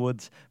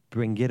afterwards.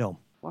 Bring it on.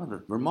 one of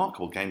the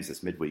remarkable games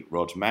this midweek,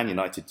 Rog. Man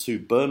United 2,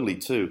 Burnley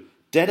 2,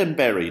 dead and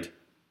buried,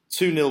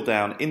 2-0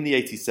 down in the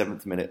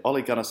 87th minute.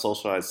 Ole Gunnar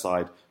Solskjaer's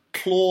side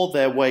claw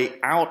their way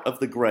out of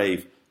the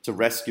grave to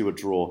rescue a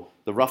draw.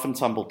 The rough and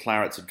tumble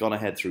Clarets had gone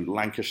ahead through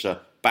Lancashire,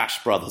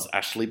 Bash brothers,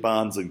 Ashley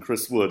Barnes and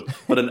Chris Wood,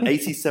 but an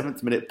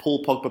 87th minute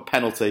Paul Pogba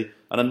penalty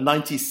and a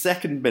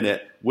 92nd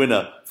minute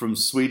winner from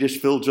Swedish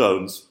Phil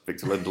Jones,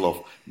 Victor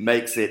Lindelof,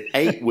 makes it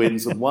 8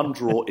 wins and 1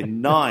 draw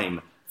in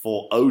 9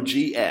 for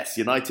OGS.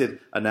 United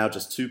are now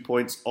just 2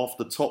 points off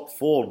the top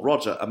 4.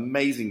 Roger,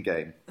 amazing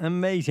game.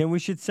 Amazing. We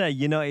should say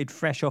United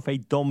fresh off a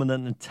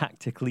dominant and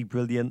tactically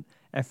brilliant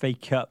FA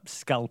Cup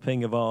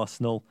scalping of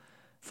Arsenal.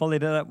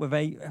 Followed it up with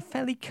a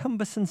fairly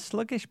cumbersome,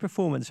 sluggish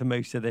performance for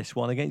most of this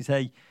one against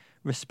a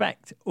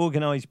respect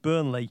organised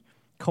Burnley.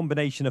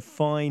 Combination of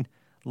fine,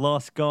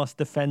 last gasp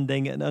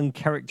defending and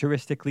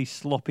uncharacteristically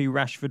sloppy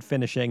Rashford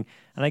finishing.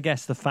 And I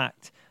guess the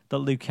fact that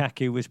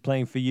Lukaku was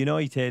playing for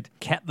United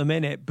kept them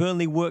in it.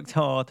 Burnley worked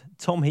hard.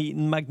 Tom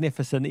Heaton,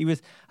 magnificent. He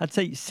was, I'd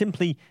say,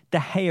 simply De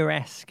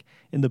Gea-esque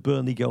in the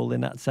Burnley goal in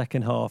that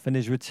second half. And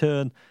his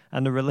return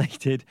and the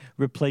related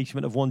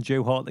replacement of one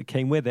Joe Hart that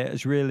came with it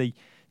has really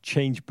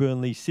changed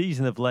Burnley's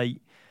season of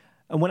late.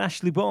 And when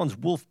Ashley Barnes,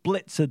 Wolf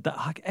Blitzer,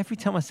 that every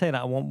time I say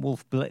that, I want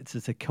Wolf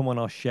Blitzer to come on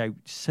our show.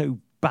 So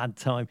bad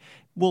time.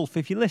 Wolf,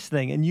 if you're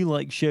listening and you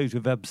like shows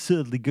with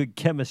absurdly good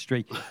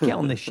chemistry, get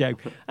on this show.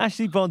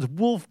 Ashley Barnes,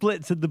 Wolf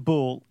Blitzered the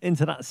ball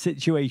into that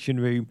situation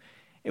room.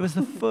 It was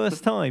the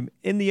first time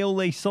in the Ole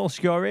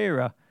Solskjaer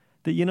era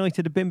that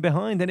United had been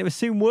behind, and it was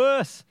soon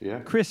worse. Yeah.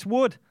 Chris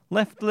Wood,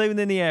 left alone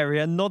in the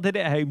area, nodded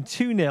it home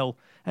 2-0,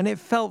 and it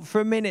felt for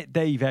a minute,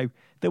 Davo,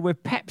 that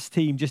with Pep's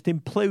team just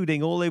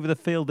imploding all over the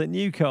field at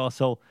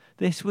Newcastle,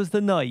 this was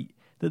the night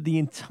that the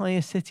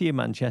entire city of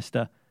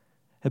Manchester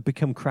had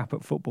become crap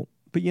at football.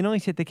 But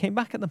United, they came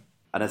back at them.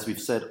 And as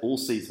we've said all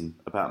season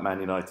about Man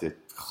United,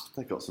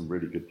 they got some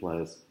really good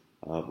players,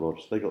 Rog.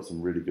 They got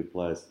some really good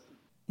players.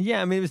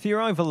 Yeah, I mean, it was the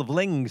arrival of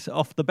Lings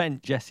off the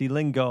bench, Jesse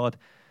Lingard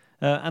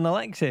and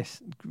Alexis,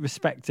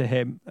 respect to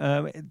him.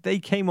 They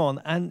came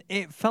on, and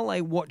it felt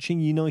like watching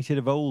United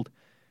of old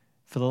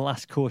for the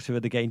last quarter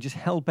of the game, just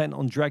hell-bent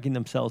on dragging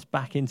themselves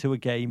back into a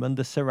game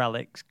under Sir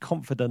Alex,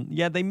 confident.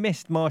 Yeah, they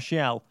missed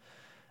Martial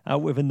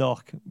out with a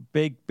knock.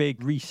 Big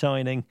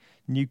re-signing,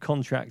 new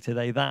contract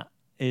today. That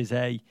is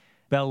a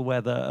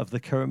bellwether of the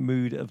current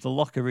mood of the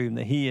locker room,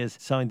 that he has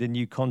signed a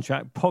new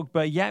contract.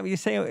 Pogba, yeah, you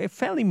say a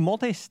fairly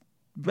modest,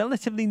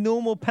 relatively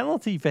normal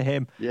penalty for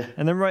him. Yeah.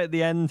 And then right at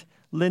the end,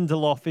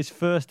 Lindelof is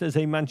first as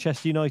a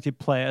Manchester United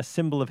player, a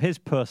symbol of his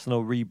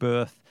personal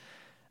rebirth.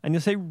 And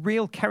you'll say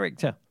real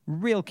character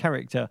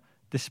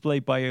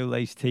displayed by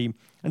Ole's team.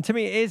 And to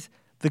me, it is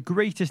the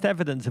greatest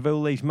evidence of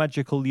Ole's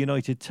magical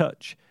United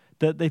touch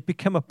that they've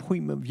become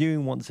appointment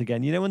viewing once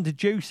again. You know, under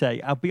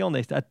Jose, I'll be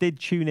honest, I did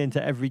tune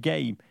into every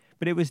game,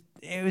 but it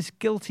was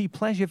guilty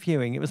pleasure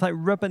viewing. It was like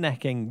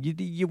rubbernecking.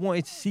 You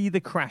wanted to see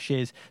the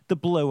crashes, the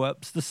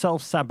blow-ups, the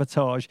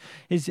self-sabotage,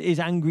 his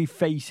angry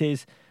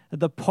faces,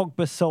 the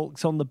Pogba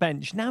sulks on the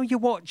bench. Now you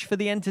watch for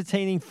the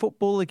entertaining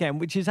football again,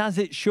 which is as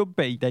it should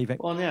be, David.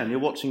 Well, yeah, and you're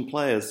watching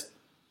players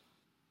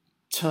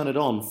turn it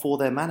on for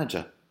their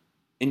manager,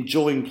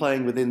 enjoying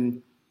playing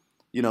within,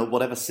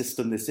 whatever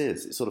system this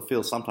is. It sort of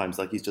feels sometimes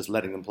like he's just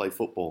letting them play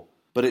football.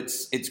 But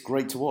it's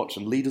great to watch,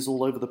 and leaders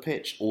all over the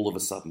pitch all of a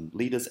sudden.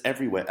 Leaders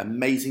everywhere,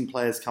 amazing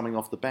players coming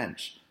off the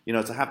bench.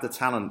 To have the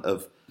talent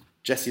of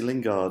Jesse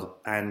Lingard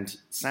and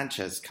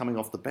Sanchez coming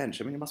off the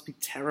bench, I mean, it must be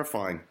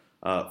terrifying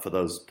for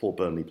those poor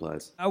Burnley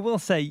players. I will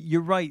say, you're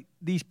right,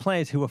 these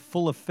players who are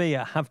full of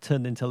fear have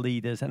turned into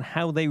leaders, and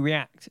how they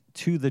react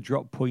to the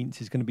drop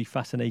points is going to be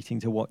fascinating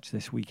to watch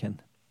this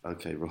weekend.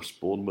 Okay, Ross,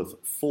 Bournemouth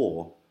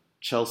 4,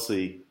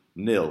 Chelsea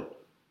 0.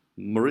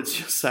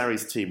 Maurizio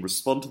Sarri's team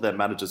respond to their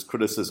manager's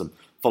criticism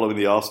following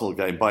the Arsenal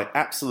game by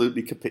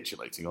absolutely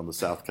capitulating on the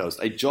South Coast.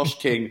 A Josh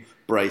King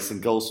brace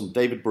and goals from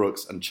David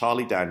Brooks and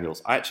Charlie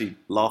Daniels. I actually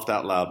laughed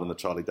out loud when the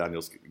Charlie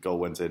Daniels goal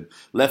went in.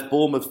 Left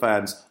Bournemouth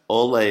fans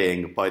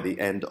olaying by the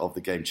end of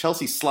the game.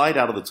 Chelsea slide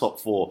out of the top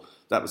 4.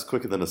 That was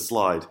quicker than a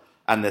slide.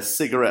 And their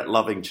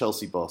cigarette-loving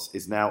Chelsea boss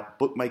is now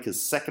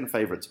bookmakers' second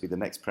favourite to be the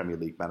next Premier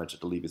League manager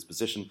to leave his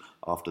position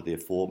after the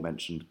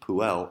aforementioned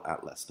Puel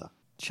at Leicester.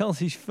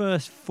 Chelsea's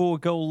first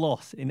 4-goal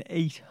loss in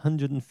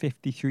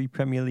 853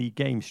 Premier League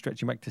games,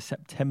 stretching back to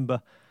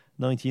September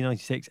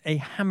 1996. A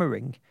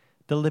hammering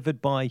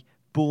delivered by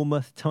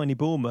Bournemouth, tiny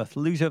Bournemouth,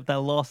 loser of their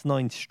last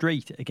 9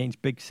 straight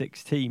against Big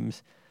Six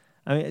teams.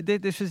 I mean,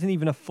 this wasn't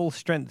even a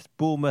full-strength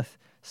Bournemouth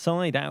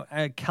side. Out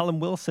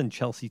Callum Wilson,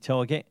 Chelsea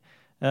target,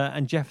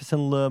 and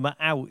Jefferson Lerma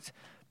out.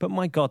 But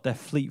my God, they're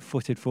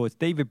fleet-footed forwards.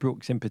 David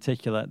Brooks in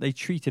particular, they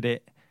treated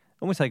it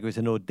almost like it was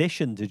an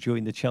audition to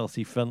join the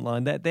Chelsea front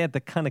line. They had the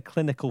kind of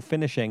clinical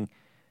finishing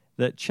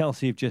that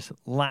Chelsea have just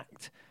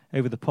lacked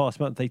over the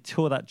past month. They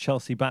tore that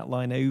Chelsea back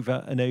line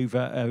over and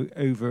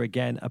over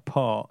again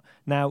apart.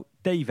 Now,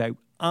 Davo,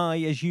 I,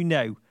 as you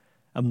know,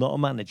 am not a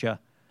manager,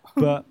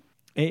 but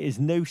it is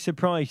no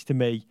surprise to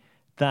me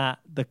that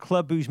the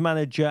club whose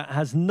manager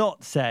has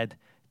not said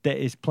that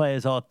his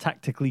players are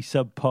tactically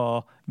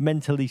subpar,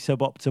 mentally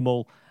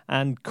suboptimal,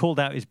 and called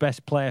out his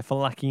best player for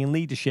lacking in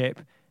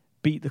leadership,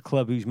 beat the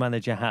club whose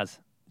manager has.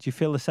 Do you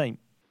feel the same?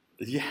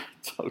 Yeah,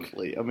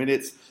 totally. I mean,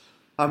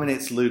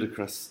 it's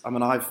ludicrous. I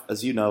mean,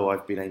 as you know,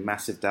 I've been a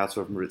massive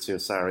doubter of Maurizio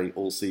Sarri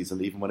all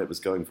season, even when it was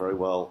going very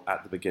well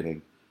at the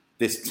beginning.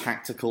 This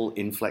tactical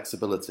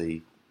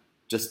inflexibility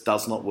just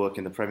does not work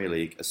in the Premier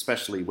League,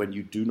 especially when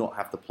you do not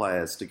have the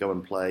players to go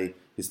and play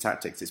his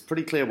tactics. It's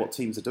pretty clear what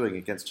teams are doing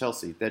against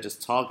Chelsea. They're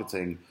just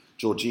targeting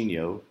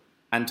Jorginho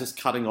and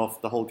just cutting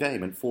off the whole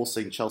game and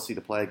forcing Chelsea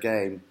to play a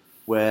game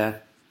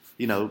where,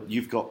 you know,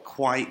 you've got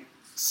quite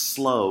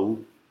slow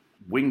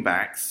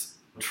wing-backs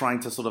trying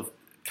to sort of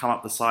come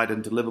up the side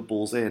and deliver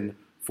balls in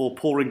for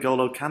poor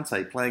N'Golo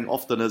Kante, playing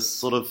often as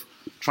sort of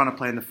trying to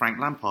play in the Frank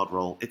Lampard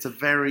role. It's a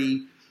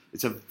very,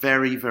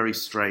 very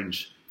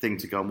strange thing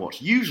to go and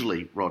watch.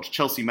 Usually, Rog,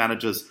 Chelsea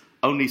managers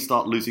only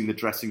start losing the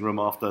dressing room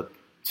after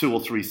 2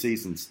 or 3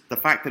 seasons. The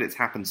fact that it's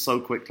happened so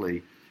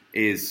quickly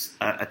is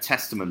a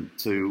testament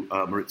to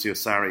Maurizio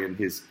Sarri and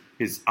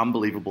his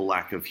unbelievable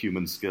lack of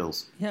human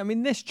skills. Yeah, I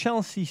mean, this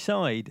Chelsea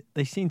side,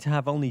 they seem to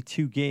have only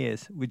 2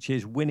 gears, which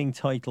is winning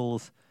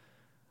titles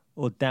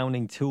or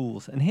downing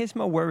tools. And here's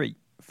my worry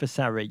for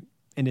Sarri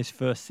in his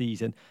first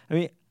season. I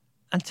mean,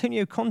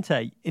 Antonio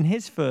Conte, in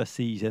his first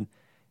season,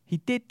 he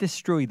did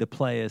destroy the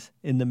players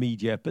in the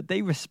media, but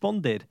they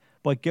responded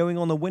by going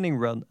on a winning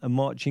run and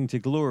marching to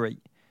glory.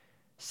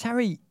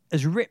 Sarri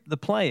has ripped the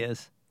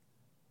players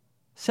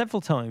several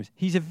times.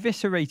 He's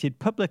eviscerated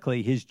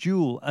publicly his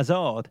jewel,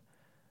 Hazard,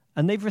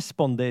 and they've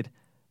responded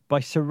by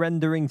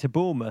surrendering to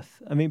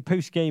Bournemouth. I mean,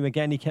 post-game,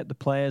 again, he kept the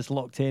players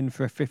locked in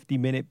for a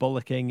 50-minute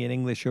bollocking in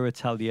English or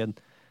Italian.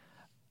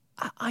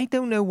 I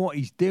don't know what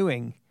he's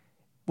doing.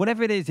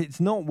 Whatever it is, it's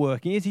not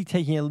working. Is he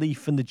taking a leaf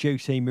from the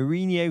Jose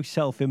Mourinho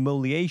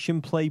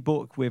self-immolation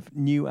playbook with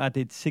new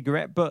added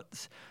cigarette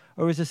butts?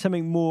 Or is there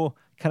something more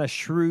kind of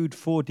shrewd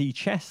 4D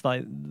chess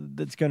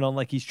that's going on,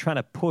 like he's trying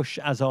to push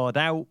Hazard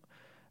out?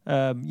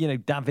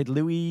 David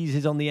Luiz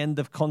is on the end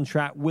of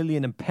contract.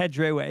 Willian and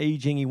Pedro are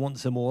aging. He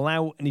wants them all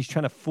out, and he's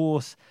trying to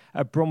force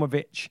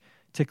Abramovich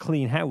to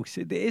clean house.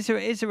 Is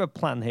there a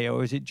plan here,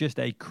 or is it just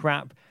a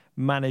crap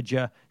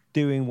manager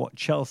doing what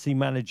Chelsea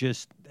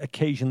managers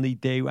occasionally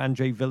do,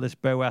 Andre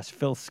Villas-Boas,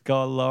 Phil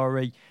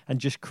Scolari, and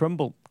just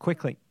crumble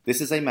quickly? This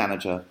is a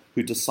manager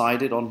who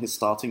decided on his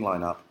starting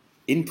lineup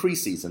in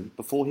pre-season,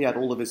 before he had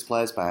all of his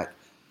players back,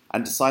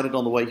 and decided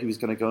on the way he was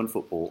going to go in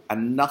football,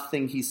 and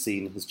nothing he's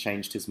seen has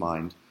changed his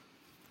mind.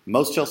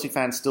 Most Chelsea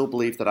fans still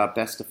believe that our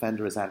best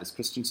defender is Anders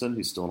Christensen,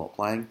 who's still not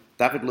playing.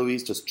 David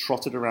Luiz just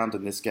trotted around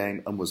in this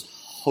game and was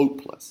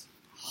hopeless.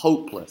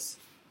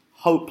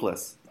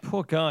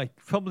 Poor guy,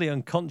 probably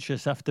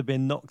unconscious after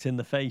being knocked in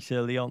the face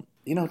early on.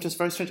 You know, just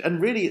very strange.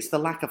 And really, it's the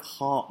lack of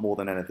heart more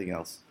than anything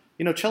else.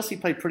 You know, Chelsea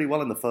played pretty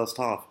well in the first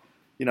half.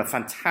 You know,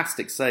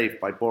 fantastic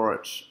save by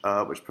Boric,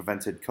 which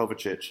prevented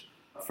Kovacic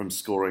from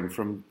scoring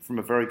from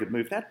a very good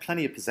move. They had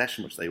plenty of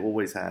possession, which they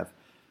always have.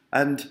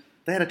 And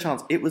they had a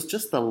chance. It was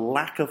just the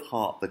lack of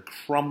heart, the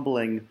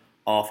crumbling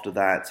after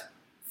that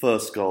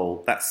first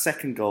goal. That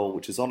second goal,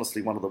 which is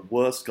honestly one of the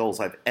worst goals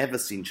I've ever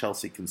seen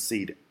Chelsea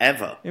concede,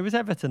 ever. It was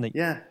Everton.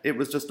 Yeah, it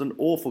was just an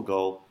awful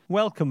goal.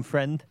 Welcome,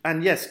 friend.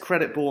 And yes,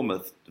 credit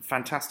Bournemouth.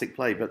 Fantastic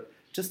play, but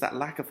just that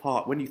lack of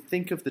heart. When you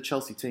think of the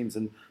Chelsea teams,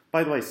 and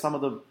by the way, some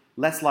of the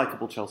less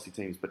likeable Chelsea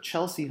teams, but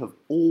Chelsea have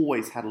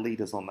always had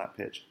leaders on that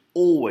pitch.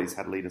 Always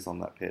had leaders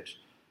on that pitch.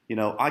 You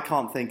know, I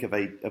can't think of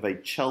a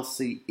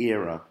Chelsea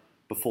era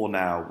before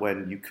now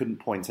when you couldn't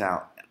point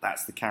out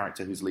that's the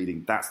character who's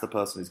leading, that's the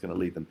person who's going to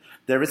lead them.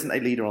 There isn't a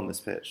leader on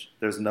this pitch.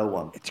 There's no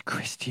one. It's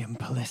Christian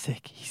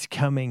Pulisic. He's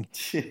coming.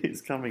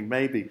 He's coming,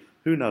 maybe.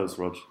 Who knows,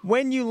 Rog?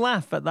 When you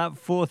laugh at that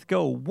fourth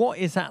goal, what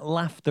is that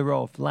laughter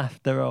of?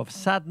 Laughter of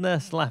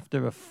sadness,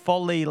 laughter of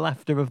folly,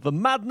 laughter of the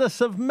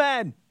madness of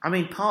men? I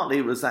mean, partly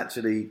it was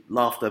actually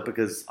laughter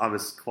because I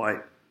was quite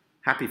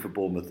happy for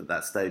Bournemouth at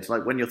that stage.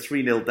 Like when you're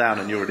 3-0 down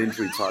and you're at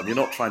injury time, you're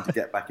not trying to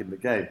get back in the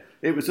game.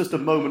 It was just a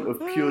moment of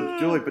pure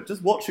joy, but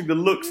just watching the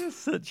looks. You're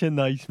such a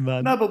nice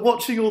man. No, but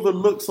watching all the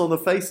looks on the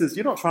faces,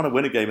 you're not trying to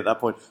win a game at that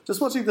point. Just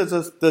watching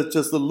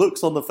the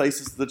looks on the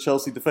faces of the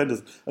Chelsea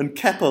defenders and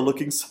Kepa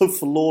looking so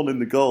forlorn in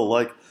the goal,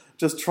 like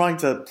just trying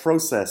to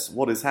process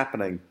what is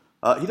happening.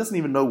 He doesn't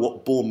even know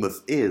what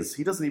Bournemouth is.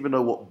 He doesn't even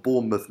know what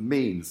Bournemouth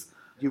means.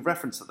 You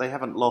referenced that they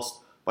haven't lost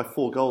by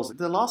 4 goals.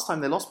 The last time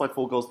they lost by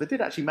 4 goals, they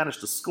did actually manage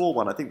to score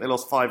one. I think they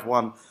lost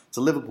 5-1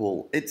 to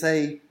Liverpool. It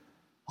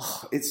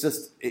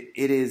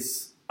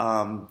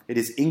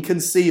is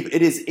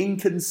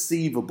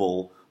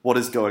inconceivable what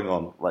is going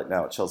on right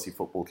now at Chelsea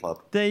Football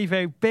Club. Dave,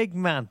 a big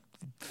man,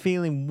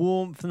 feeling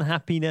warmth and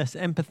happiness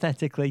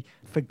empathetically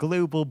for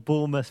global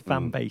Bournemouth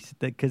fan base,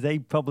 because they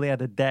probably had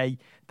a day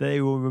that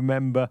they will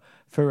remember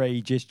for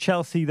ages.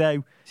 Chelsea,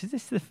 though, is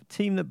this the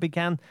team that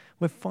began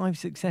with 5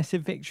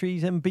 successive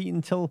victories and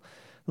beaten till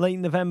late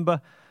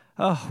November?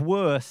 Oh,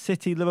 worse.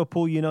 City,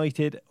 Liverpool,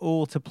 United,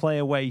 all to play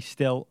away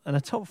still. And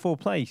a top 4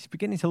 place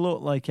beginning to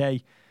look like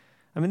a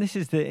I mean, this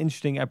is the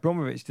interesting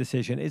Abramovich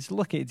decision. It's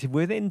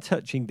within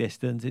touching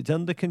distance. It's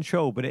under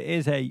control, but it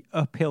is a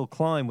uphill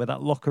climb with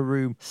that locker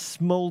room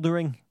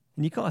smouldering.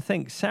 And you've got to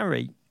think,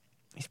 Sarri,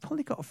 he's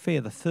probably got to fear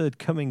the third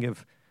coming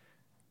of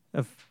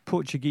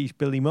Portuguese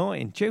Billy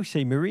Martin.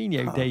 Jose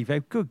Mourinho,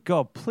 Dave, good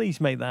God, please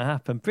make that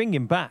happen. Bring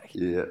him back.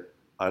 Yeah,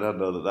 I don't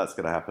know that that's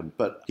going to happen.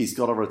 But he's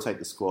got to rotate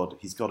the squad.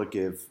 He's got to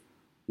give,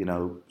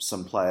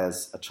 some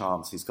players a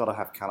chance. He's got to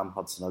have Callum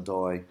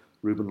Hudson-Odoi,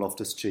 Ruben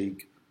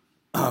Loftus-Cheek,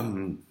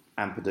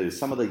 Ampadu,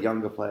 some of the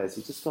younger players.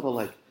 He's just got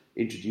to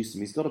introduce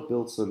them. He's got to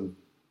build some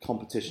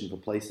competition for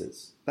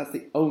places. That's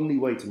the only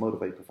way to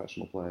motivate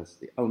professional players.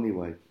 The only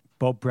way.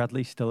 Bob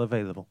Bradley still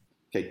available.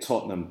 Okay,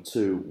 Tottenham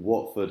 2,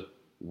 Watford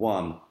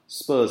 1.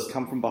 Spurs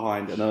come from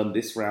behind and earn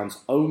this round's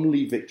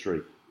only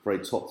victory for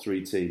a top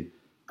 3 team.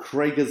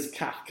 Craiger's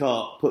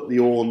Cathcart put the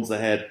Orns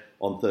ahead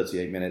on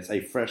 38 minutes. A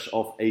fresh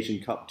off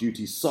Asian Cup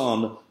duty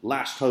Son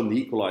lashed home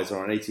the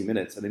equaliser on 80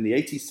 minutes. And in the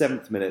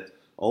 87th minute,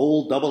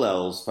 old double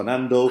L's,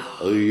 Fernando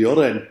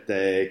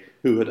Llorente,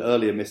 who had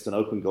earlier missed an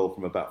open goal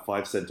from about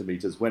 5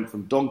 centimetres, went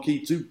from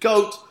donkey to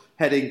goat,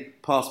 heading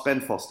past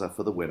Ben Foster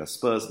for the winner.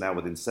 Spurs now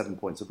within 7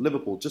 points of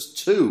Liverpool, just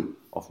 2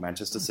 off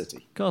Manchester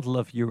City. God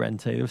love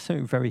Llorente. There was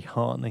something very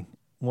heartening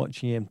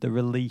watching him. The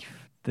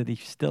relief that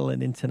he's still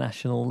an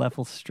international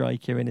level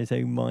striker in his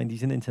own mind.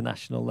 He's an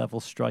international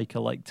level striker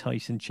like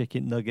Tyson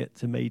Chicken Nugget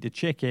to Maida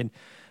Chicken.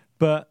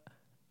 But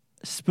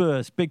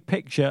Spurs, big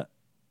picture,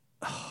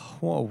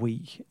 what a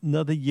week.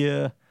 Another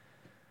year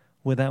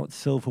without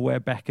silverware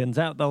beckons.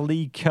 Out the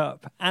League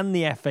Cup and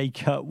the FA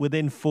Cup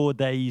within 4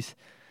 days.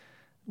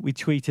 We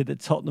tweeted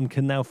that Tottenham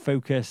can now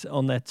focus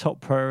on their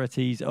top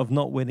priorities of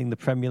not winning the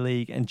Premier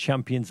League and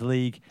Champions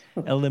League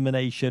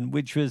elimination,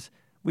 which was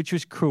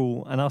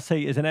cruel. And I'll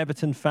say, as an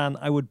Everton fan,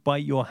 I would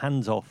bite your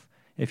hands off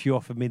if you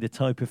offered me the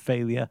type of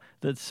failure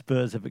that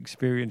Spurs have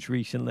experienced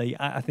recently.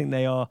 I think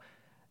they are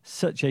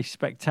such a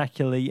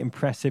spectacularly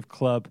impressive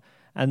club,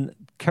 and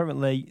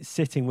currently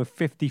sitting with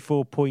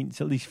 54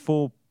 points, at least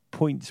 4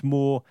 points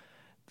more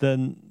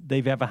than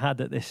they've ever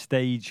had at this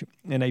stage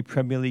in a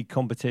Premier League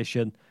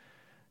competition.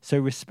 So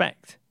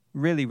respect,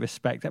 really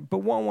respect. But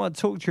what I want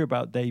to talk to you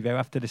about, Davo,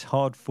 after this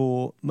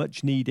hard-fought,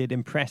 much-needed,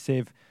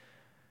 impressive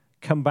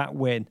comeback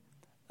win,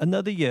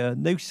 another year,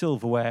 no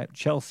silverware.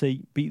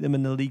 Chelsea beat them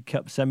in the League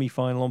Cup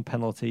semi-final on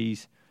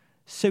penalties.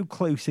 So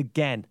close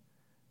again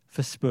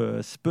for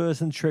Spurs.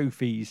 Spurs and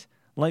trophies,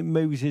 like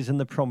Moses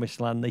and the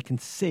Promised Land. They can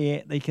see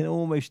it, they can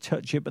almost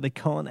touch it, but they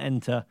can't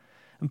enter.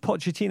 And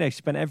Pochettino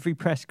spent every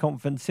press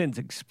conference since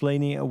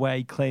explaining it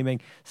away,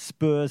 claiming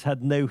Spurs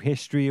had no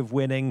history of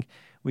winning,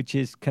 which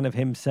is kind of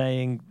him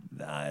saying,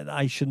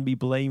 I shouldn't be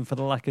blamed for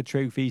the lack of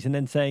trophies, and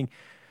then saying,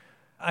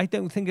 I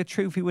don't think a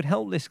trophy would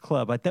help this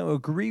club. I don't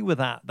agree with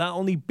that. That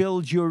only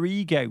builds your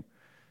ego.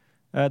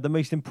 The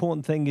most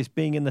important thing is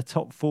being in the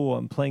top 4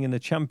 and playing in the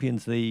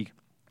Champions League,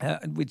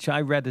 which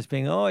I read as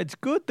being, it's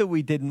good that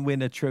we didn't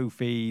win a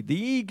trophy.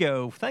 The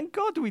ego, thank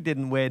God we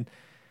didn't win.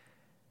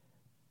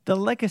 The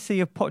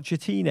legacy of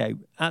Pochettino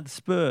at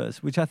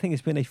Spurs, which I think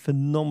has been a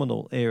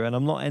phenomenal era, and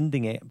I'm not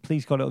ending it.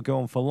 Please God, it'll go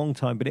on for a long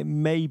time, but it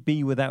may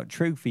be without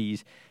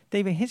trophies.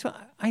 David, here's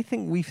what I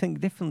think we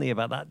think differently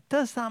about that.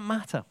 Does that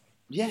matter?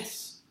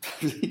 Yes.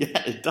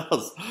 Yeah, it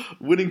does.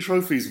 Winning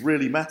trophies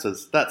really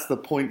matters. That's the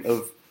point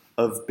of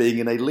being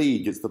in a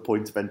league. It's the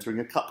point of entering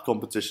a cup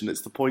competition.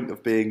 It's the point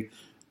of being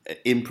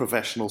in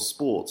professional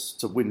sports,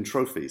 to win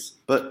trophies.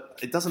 But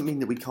it doesn't mean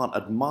that we can't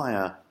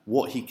admire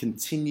what he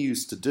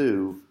continues to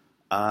do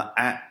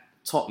at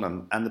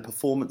Tottenham and the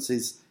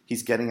performances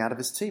he's getting out of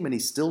his team. And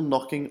he's still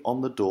knocking on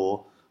the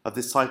door of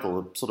this title.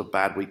 A sort of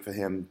bad week for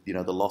him,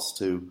 the loss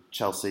to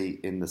Chelsea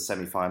in the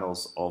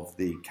semi-finals of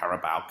the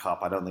Carabao Cup.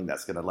 I don't think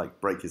that's going to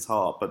break his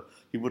heart, but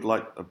he would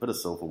like a bit of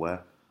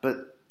silverware.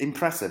 But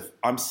impressive.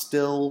 I'm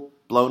still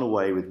blown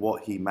away with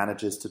what he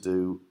manages to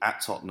do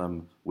at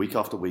Tottenham week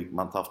after week,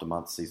 month after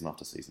month, season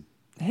after season.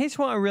 Here's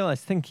what I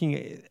realised,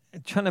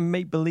 trying to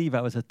make believe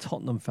I was a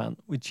Tottenham fan,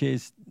 which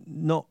is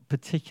not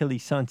particularly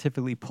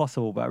scientifically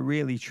possible, but I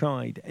really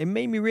tried. It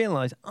made me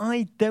realise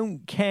I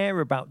don't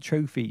care about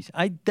trophies.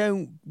 I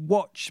don't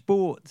watch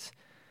sports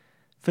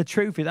for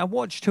trophies. I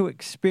watch to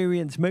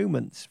experience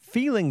moments,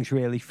 feelings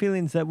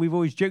that we've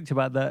always joked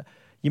about that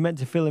you're meant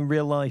to feel in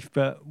real life,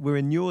 but we're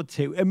inured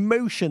to.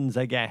 Emotions,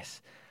 I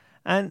guess.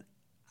 And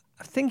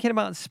thinking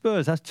about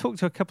Spurs, I've talked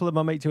to a couple of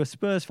my mates who are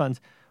Spurs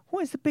fans.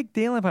 What is the big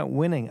deal about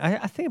winning?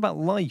 I think about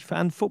life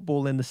and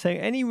football in the same.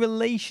 Any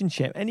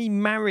relationship, any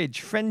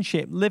marriage,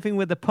 friendship, living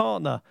with a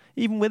partner,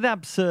 even with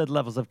absurd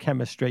levels of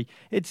chemistry,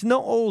 it's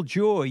not all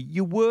joy.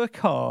 You work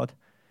hard,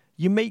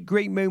 you make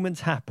great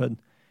moments happen,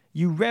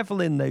 you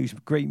revel in those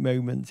great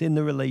moments in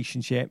the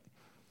relationship.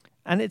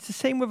 And it's the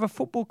same with a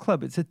football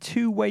club. It's a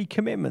two-way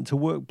commitment to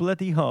work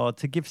bloody hard,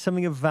 to give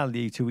something of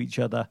value to each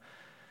other.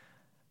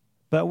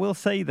 But I will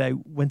say, though,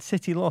 when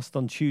City lost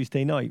on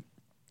Tuesday night,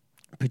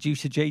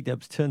 producer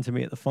J-Dubs turned to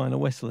me at the final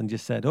whistle and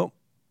just said,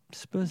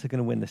 Spurs are going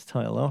to win this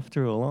title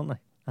after all, aren't they?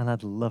 And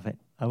I'd love it.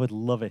 I would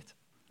love it.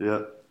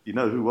 Yeah, you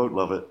know who won't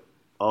love it?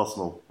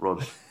 Arsenal,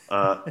 Rog.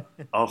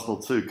 Arsenal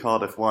 2,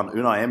 Cardiff 1.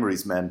 Unai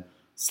Emery's men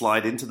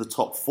slide into the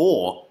top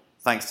 4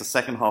 thanks to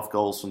second-half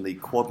goals from the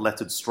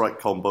quad-lettered strike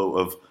combo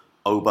of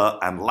Oba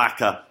and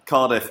Laka.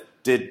 Cardiff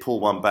did pull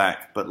one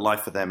back, but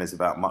life for them is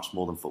about much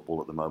more than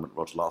football at the moment.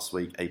 Roger, last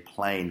week, a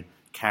plane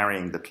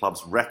carrying the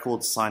club's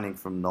record signing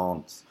from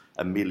Nantes,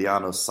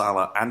 Emiliano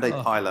Sala, and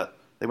a pilot,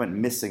 they went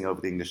missing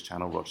over the English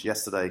Channel, Roger.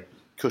 Yesterday,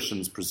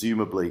 cushions,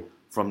 presumably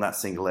from that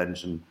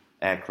single-engine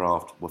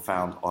aircraft, were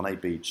found on a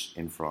beach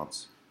in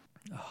France.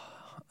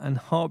 And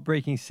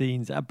heartbreaking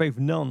scenes at both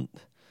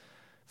Nantes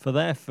for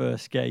their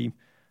first game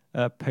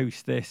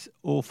post this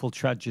awful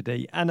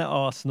tragedy, and at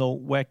Arsenal,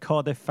 where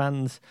Cardiff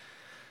fans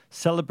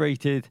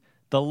celebrated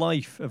the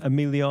life of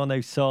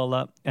Emiliano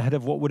Sala ahead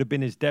of what would have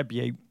been his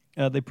debut.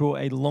 They brought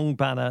a long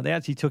banner. They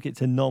actually took it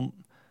to Nantes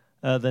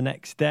the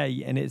next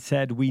day, and it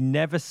said, "We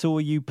never saw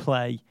you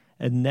play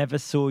and never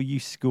saw you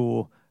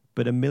score,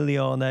 but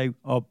Emiliano,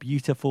 our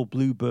beautiful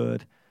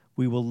bluebird,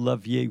 we will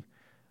love you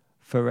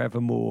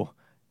forevermore."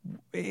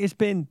 It's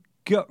been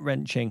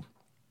gut-wrenching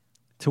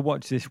to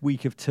watch this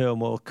week of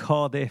turmoil.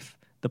 Cardiff,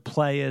 the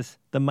players,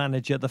 the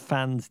manager, the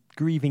fans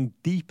grieving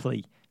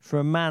deeply for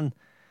a man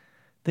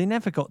they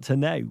never got to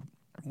know.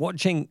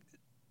 Watching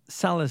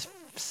Salah's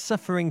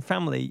suffering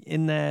family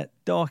in their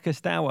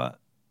darkest hour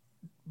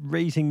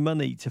raising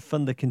money to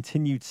fund the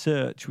continued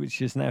search, which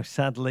is now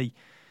sadly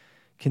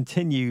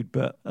continued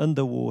but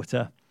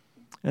underwater.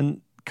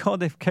 And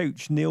Cardiff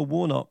coach Neil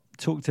Warnock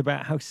talked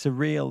about how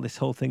surreal this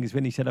whole thing has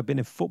been. He said, "I've been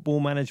in football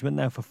management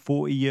now for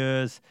 40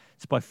 years.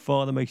 It's by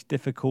far the most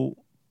difficult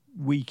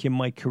week in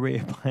my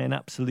career by an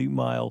absolute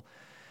mile."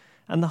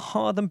 And the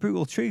hard and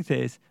brutal truth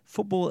is,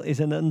 football is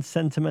an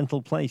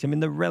unsentimental place. I mean,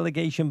 the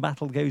relegation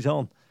battle goes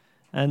on.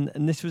 And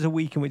this was a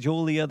week in which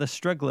all the other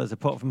strugglers,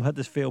 apart from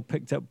Huddersfield,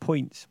 picked up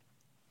points.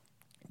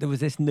 There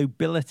was this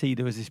nobility,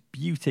 there was this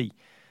beauty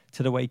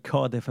to the way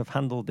Cardiff have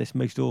handled this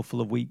most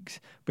awful of weeks.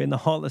 But in the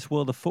heartless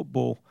world of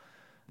football,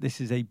 this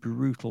is a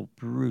brutal,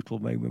 brutal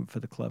moment for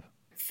the club.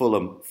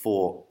 Fulham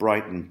 4,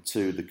 Brighton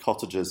 2. The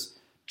Cottagers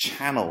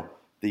channel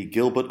the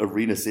Gilbert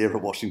Arenas-era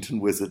Washington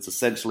Wizards,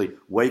 essentially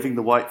waving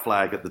the white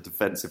flag at the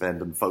defensive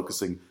end and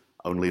focusing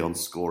only on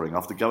scoring.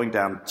 After going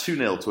down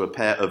 2-0 to a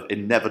pair of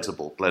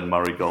inevitable Glenn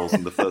Murray goals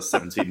in the first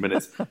 17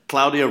 minutes,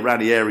 Claudio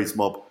Ranieri's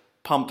mob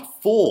pumped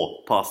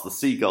 4 past the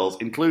Seagulls,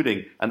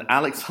 including an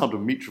Alexander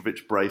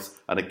Mitrovic brace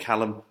and a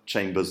Callum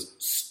Chambers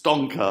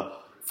stonker.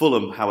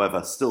 Fulham,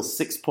 however, still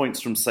 6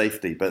 points from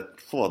safety, but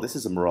this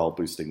is a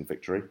morale-boosting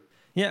victory.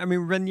 Yeah, I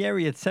mean,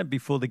 Ranieri had said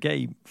before the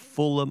game,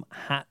 Fulham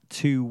had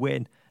to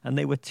win, and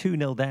they were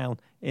 2-0 down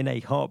in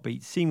a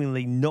heartbeat,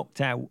 seemingly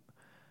knocked out.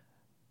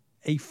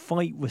 A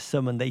fight was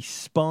summoned, a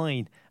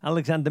spine.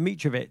 Alexander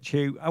Mitrovic,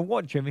 who, I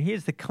watch him, he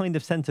is the kind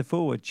of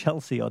centre-forward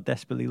Chelsea are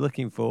desperately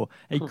looking for,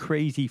 a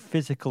crazy,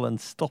 physical,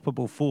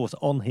 unstoppable force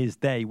on his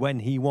day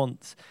when he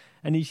wants.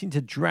 And he seemed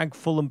to drag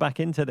Fulham back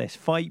into this.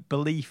 Fight,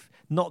 belief,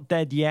 not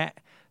dead yet.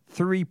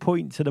 3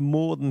 points at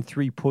more than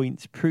 3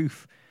 points.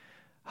 Proof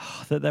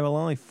that they're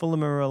alive.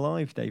 Fulham are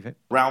alive, David.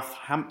 Ralph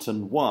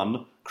Hampton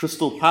won.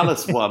 Crystal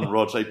Palace won,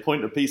 Roger. A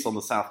point apiece on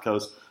the South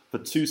Coast for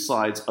two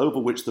sides over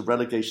which the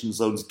relegation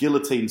zone's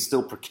guillotine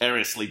still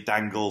precariously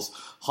dangles.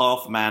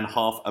 Half man,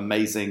 half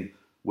amazing.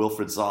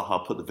 Wilfred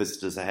Zaha put the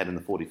visitors ahead in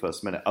the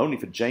 41st minute, only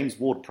for James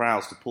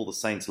Ward-Prowse to pull the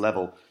Saints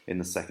level in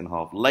the second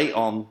half. Late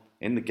on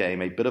in the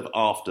game, a bit of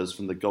afters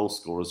from the goal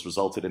scorers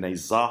resulted in a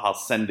Zaha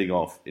sending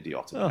off,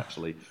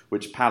 actually,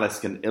 which Palace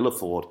can ill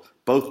afford.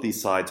 Both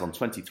these sides on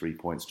 23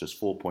 points, just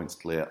 4 points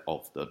clear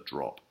of the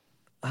drop.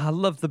 I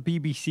love the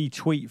BBC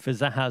tweet for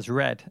Zaha's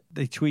red.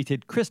 They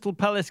tweeted, "Crystal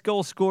Palace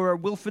goal scorer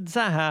Wilfred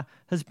Zaha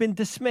has been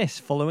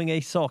dismissed following a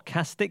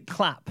sarcastic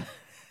clap."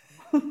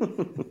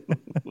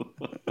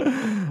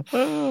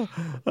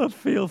 I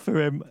feel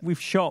for him. We've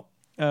shot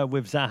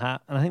with Zaha,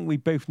 and I think we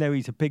both know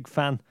he's a big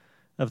fan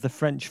of the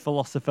French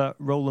philosopher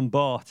Roland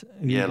Barthes,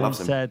 who once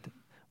said,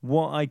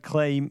 "What I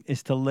claim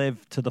is to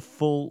live to the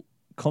full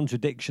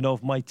contradiction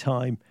of my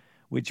time,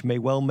 which may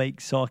well make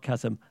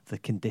sarcasm the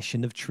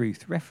condition of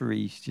truth."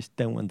 Referees just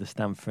don't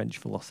understand French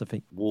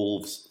philosophy.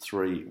 Wolves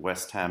 3,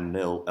 West Ham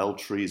 0.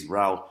 Eltree's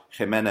Raul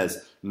Jimenez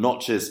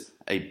notches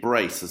a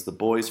brace as the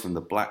boys from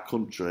the Black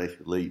Country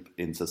leap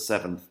into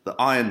 7th. The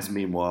Irons,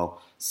 meanwhile,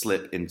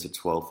 slip into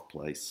 12th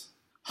place.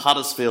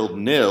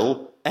 Huddersfield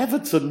 0,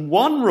 Everton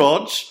 1,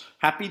 Rog.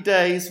 Happy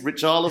days.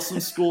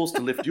 Richarlison scores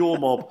to lift your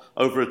mob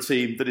over a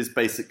team that is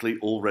basically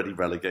already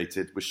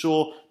relegated. We're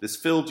sure this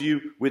filled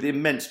you with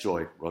immense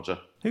joy, Roger.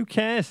 Who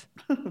cares?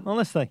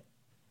 Honestly.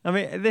 I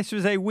mean, this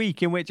was a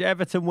week in which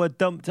Everton were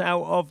dumped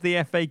out of the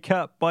FA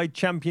Cup by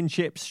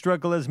Championship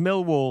strugglers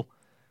Millwall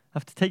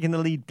after taking the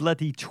lead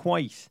bloody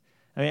twice.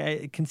 I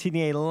mean,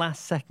 conceding a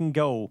last-second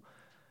goal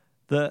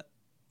that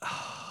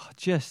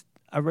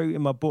I wrote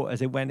in my book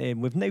as it went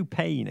in with no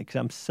pain because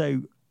I'm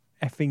so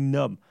effing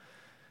numb,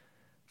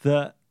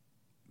 that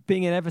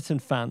being an Everton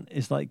fan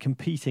is like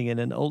competing in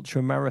an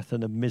ultra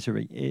marathon of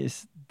misery.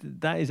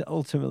 That is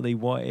ultimately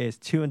what it is.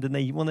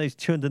 280, one of those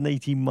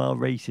 280-mile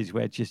races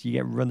where just you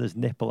get runner's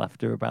nipple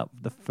after about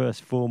the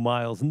first 4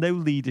 miles. No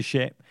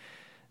leadership,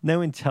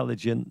 no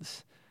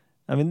intelligence.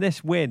 I mean,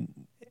 this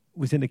win,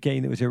 was in a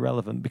game that was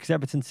irrelevant because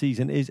Everton's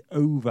season is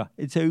over.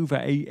 It's over,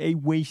 a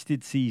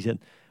wasted season.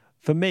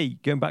 For me,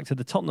 going back to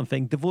the Tottenham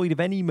thing, devoid of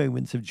any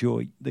moments of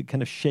joy that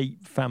kind of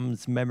shape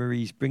fans'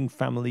 memories, bring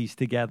families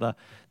together.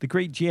 The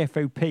great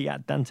GFOP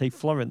at Dante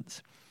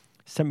Florence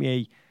sent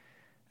me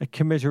a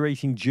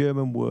commiserating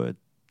German word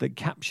that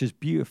captures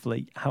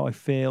beautifully how I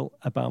feel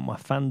about my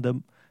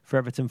fandom for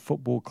Everton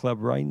Football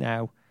Club right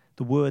now.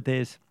 The word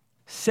is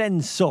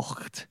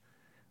Sehnsucht,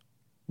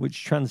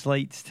 which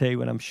translates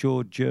to, and I'm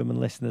sure German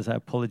listeners, I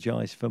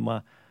apologise for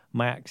my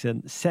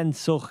accent,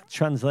 Sehnsucht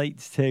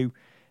translates to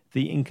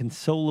the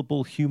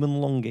inconsolable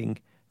human longing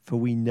for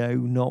we know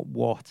not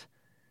what.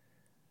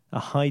 A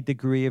high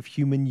degree of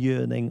human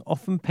yearning,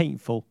 often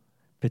painful,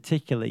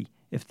 particularly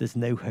if there's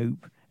no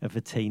hope of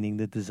attaining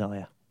the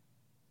desire.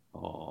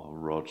 Oh,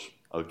 Rog.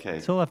 Okay.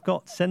 That's all I've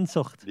got.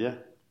 Sehnsucht. Yeah.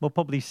 We'll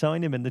probably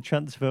sign him in the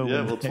transfer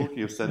Yeah, window. well,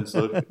 talking of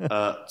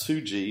Sehnsucht,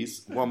 2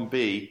 Gs, 1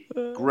 B,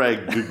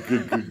 Greg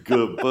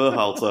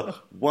Berhalter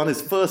won his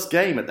first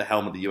game at the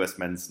helm of the US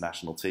men's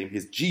national team.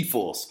 His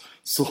G-Force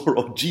saw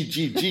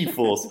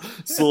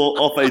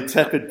off a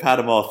tepid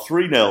Panama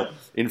 3-0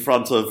 in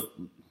front of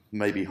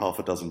maybe half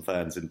a dozen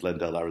fans in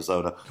Glendale,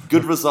 Arizona.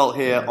 Good result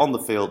here on the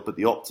field, but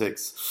the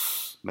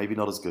optics, maybe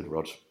not as good,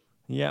 Rog.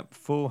 Yep,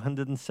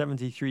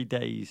 473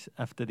 days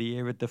after the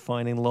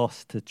era-defining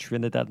loss to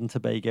Trinidad and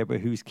Tobago,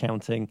 but who's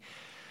counting?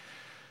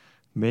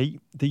 Me.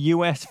 The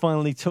US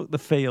finally took the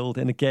field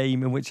in a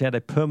game in which they had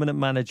a permanent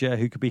manager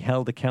who could be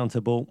held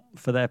accountable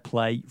for their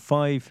play.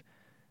 5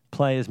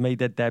 players made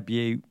their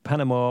debut.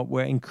 Panama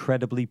were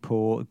incredibly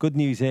poor. Good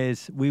news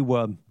is we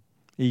won.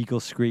 Eagle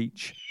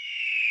screech.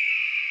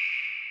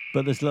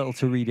 But there's little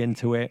to read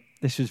into it.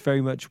 This was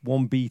very much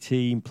 1B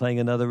team playing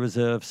another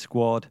reserve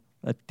squad.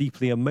 A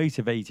deeply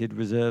unmotivated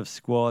reserve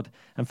squad.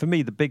 And for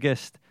me, the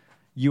biggest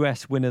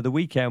US win of the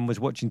weekend was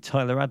watching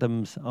Tyler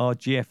Adams, our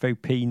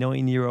GFOP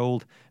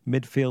 19-year-old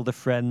midfielder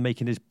friend,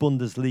 making his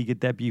Bundesliga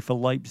debut for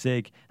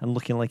Leipzig and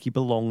looking like he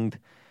belonged.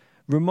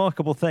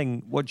 Remarkable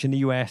thing watching the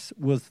US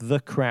was the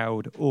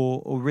crowd,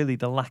 or really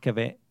the lack of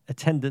it.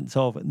 Attendance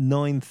of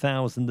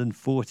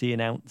 9,040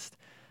 announced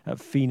at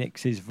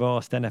Phoenix's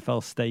vast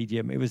NFL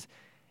stadium. It was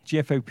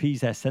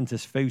GFOP's there sent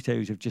us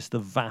photos of just the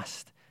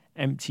vast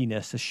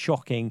emptiness, a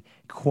shocking,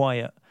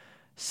 quiet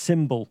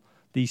symbol,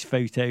 these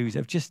photos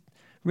of just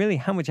really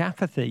how much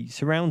apathy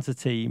surrounds the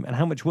team and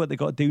how much work they've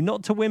got to do,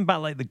 not to win back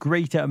like the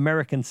greater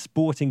American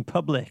sporting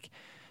public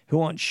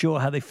who aren't sure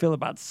how they feel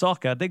about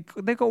soccer. They've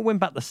got to win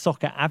back the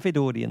soccer avid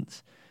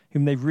audience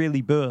whom they've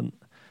really burnt.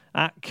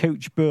 At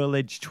Coach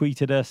Burlidge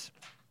tweeted us,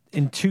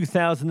 in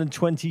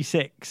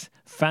 2026,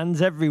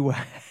 fans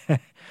everywhere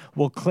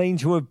will claim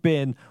to have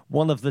been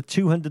one of the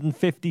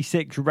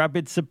 256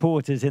 rabid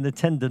supporters in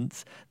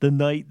attendance the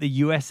night the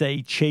USA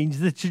changed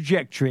the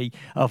trajectory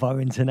of our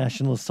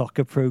international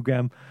soccer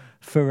program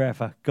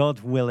forever. God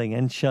willing,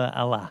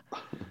 inshallah.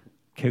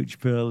 Coach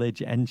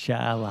Burlidge,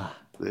 inshallah.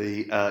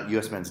 The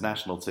US men's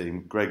national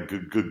team,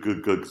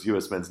 Greg's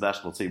US men's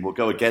national team, will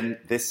go again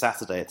this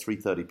Saturday at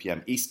 3:30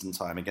 p.m. Eastern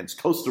Time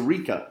against Costa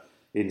Rica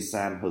in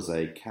San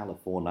Jose,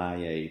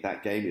 California.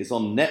 That game is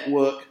on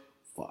Network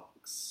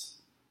Fox.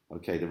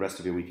 Okay, the rest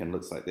of your weekend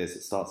looks like this.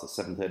 It starts at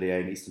 7:30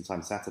 a.m. Eastern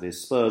Time Saturday.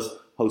 Spurs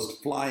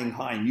host flying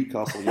high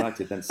Newcastle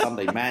United. Then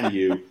Sunday, Man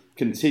U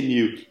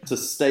continue to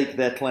stake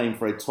their claim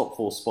for a top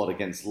 4 spot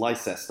against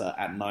Leicester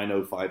at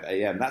 9:05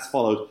 a.m. That's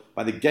followed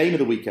by the game of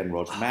the weekend,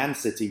 Rog. Man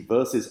City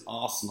versus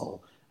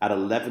Arsenal at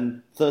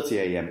 11:30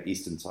 a.m.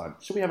 Eastern Time.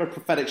 Should we have a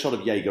prophetic shot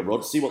of Jaeger,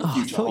 Rod? See what the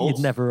future I thought holds?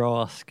 You'd never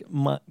ask.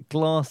 My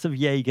glass of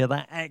Jaeger,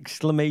 that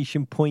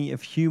exclamation point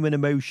of human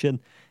emotion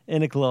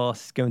in a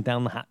glass going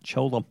down the hatch.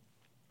 Hold on.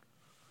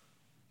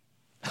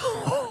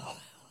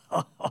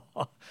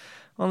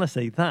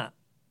 Honestly, that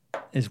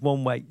is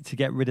one way to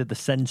get rid of the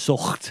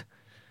Sehnsucht,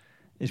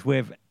 is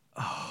with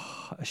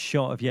a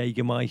shot of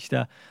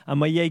Jägermeister. And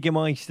my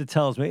Jägermeister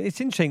tells me, it's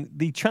interesting,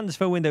 the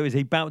transfer window is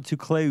about to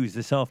close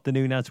this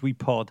afternoon as we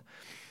pod.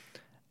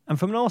 And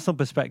from an Arsenal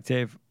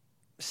perspective,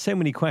 so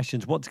many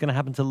questions. What's going to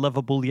happen to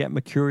lovable yet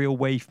mercurial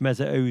waif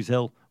Mesut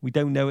Ozil? We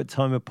don't know at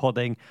time of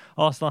podding.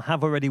 Arsenal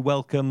have already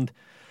welcomed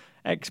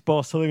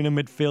ex-Barcelona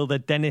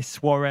midfielder Denis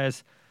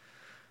Suarez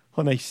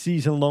on a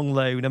season-long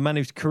loan, a man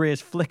whose career's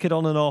flickered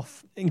on and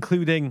off,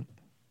 including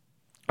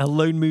a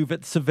loan move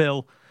at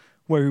Seville,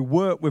 where he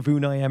worked with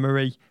Unai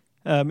Emery.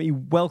 He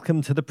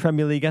welcomed to the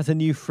Premier League as a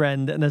new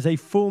friend and as a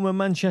former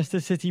Manchester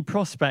City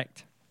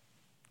prospect.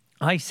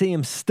 I see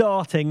him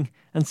starting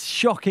and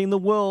shocking the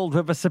world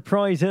with a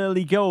surprise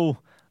early goal.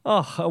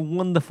 Oh, a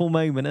wonderful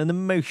moment, an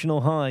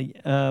emotional high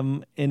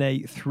in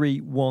a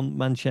 3-1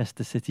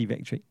 Manchester City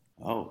victory.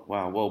 Oh,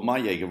 wow. Well, my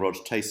Jaeger, Rog,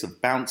 tastes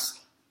of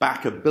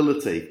bounce-back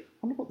ability.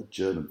 I wonder what the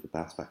German for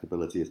bounce-back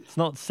ability is. It's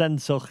not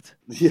Sehnsucht.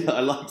 Yeah,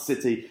 I like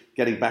City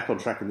getting back on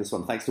track in this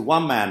one. Thanks to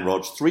one man,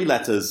 Rog, 3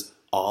 letters,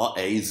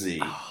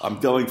 R-A-Z. I'm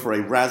going for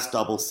a Raz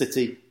double,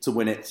 City to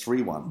win it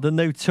 3-1. The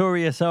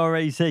notorious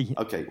R-A-Z.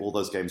 Okay, all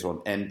those games are on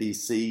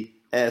NBC,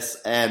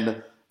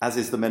 SN, as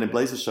is the Men in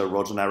Blazers show,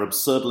 Roger, and our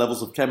absurd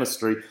levels of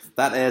chemistry.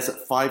 That airs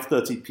at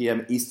 5:30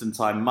 p.m. Eastern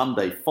Time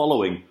Monday,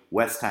 following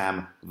West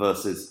Ham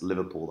versus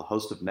Liverpool. The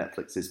host of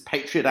Netflix's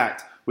Patriot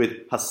Act with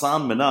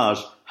Hassan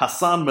Minhaj.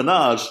 Hassan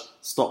Minhaj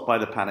stopped by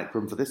the Panic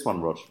Room for this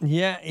one, Roger.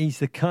 Yeah, he's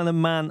the kind of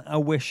man I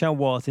wish I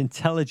was.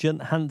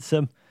 Intelligent,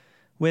 handsome,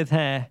 with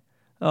hair.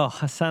 Oh,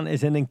 Hassan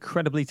is an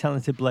incredibly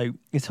talented bloke.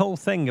 His whole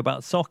thing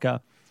about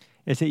soccer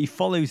is that he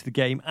follows the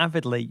game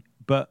avidly,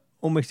 but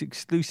almost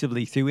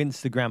exclusively through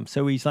Instagram.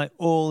 So he's like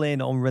all in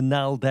on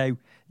Ronaldo,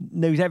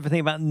 knows everything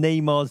about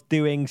Neymar's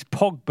doings.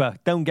 Pogba,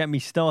 don't get me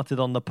started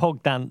on the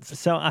Pog dance.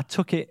 So I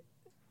took it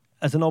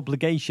as an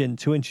obligation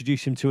to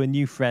introduce him to a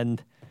new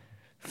friend,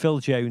 Phil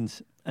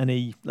Jones, and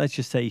he, let's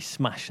just say,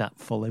 smashed that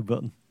follow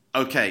button.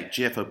 Okay,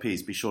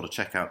 GFOPs, be sure to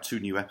check out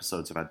 2 new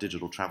episodes of our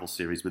digital travel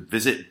series with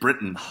Visit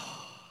Britain.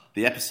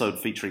 The episode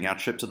featuring our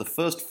trip to the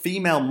first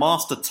female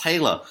master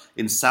tailor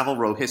in Savile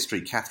Row history,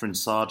 Catherine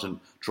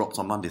Sargent, dropped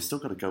on Monday. Still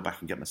got to go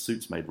back and get my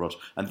suits made, Rog.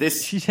 And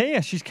this... She's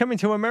here. She's coming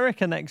to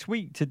America next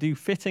week to do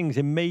fittings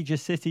in major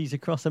cities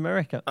across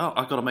America. Oh,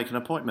 I've got to make an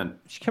appointment.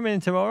 She's coming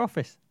into our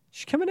office.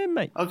 She's coming in,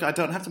 mate. Okay, I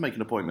don't have to make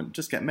an appointment.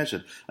 Just get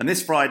measured. And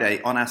this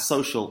Friday on our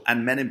social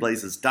and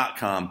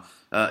meninblazers.com,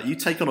 you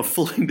take on a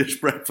full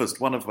English breakfast,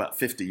 one of about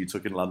 50 you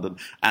took in London,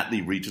 at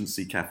the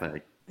Regency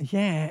Cafe.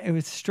 Yeah, it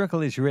was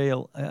struggle is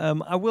real.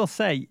 I will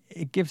say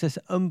it gives us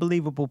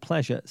unbelievable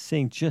pleasure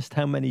seeing just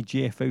how many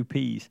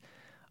GFOPs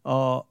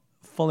are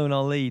following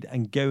our lead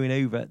and going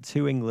over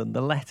to England.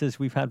 The letters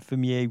we've had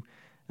from you,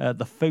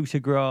 the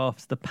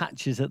photographs, the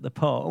patches at the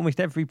park. Almost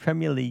every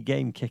Premier League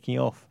game kicking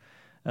off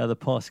the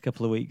past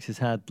couple of weeks has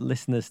had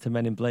listeners to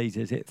Men in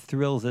Blazers. It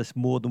thrills us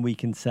more than we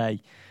can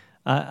say.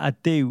 I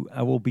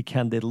will be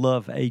candid,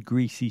 love a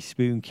Greasy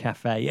Spoon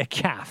Cafe, a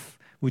calf.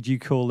 Would you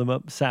call them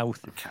up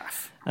south?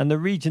 Calf. And the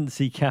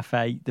Regency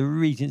Cafe, the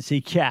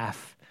Regency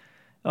Calf,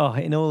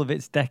 in all of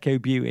its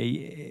deco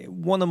beauty,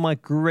 one of my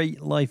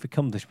great life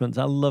accomplishments.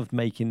 I loved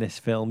making this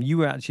film. You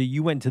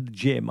went to the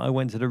gym. I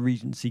went to the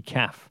Regency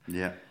Calf.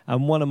 Yeah.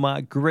 And one of my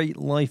great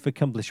life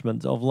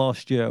accomplishments of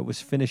last year was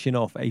finishing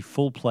off a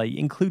full plate,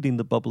 including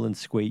the Bubble and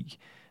Squeak,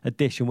 a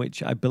dish in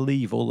which I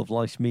believe all of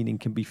life's meaning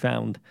can be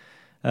found.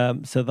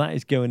 So that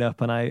is going up,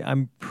 and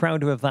I'm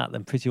prouder of that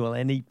than pretty well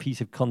any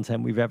piece of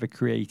content we've ever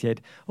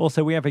created.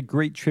 Also, we have a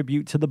great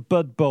tribute to the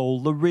Bud Bowl,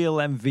 the real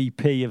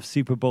MVP of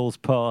Super Bowls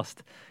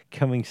past,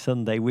 coming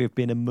Sunday. We've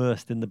been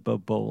immersed in the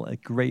Bud Bowl, a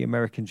great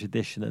American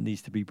tradition that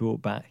needs to be brought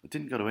back. I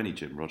didn't go to any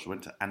gym, Roger. I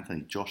went to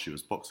Anthony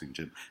Joshua's boxing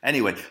gym.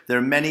 Anyway, there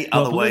are many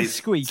other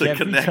ways to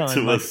connect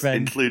to us,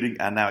 including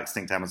our now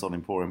extinct Amazon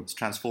Emporium. It's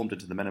transformed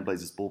into the Men in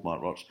Blazers Bald Mart,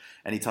 Roger.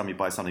 Anytime you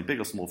buy something big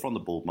or small from the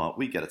Bald Mart,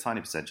 we get a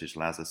tiny percentage that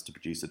allows us to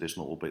produce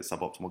additional, albeit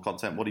suboptimal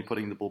content. What are you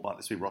putting in the Bald Mart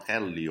this week,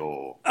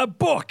 Rogelio? A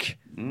book!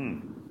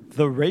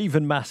 The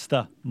Raven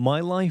Master, My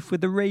Life with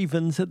the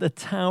Ravens at the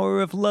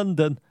Tower of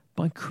London,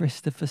 by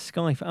Christopher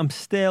Skyfe. I'm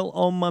still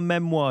on my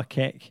memoir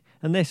kick,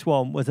 and this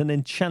one was an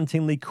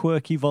enchantingly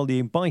quirky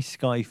volume by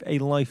Skyfe, a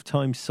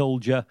lifetime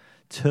soldier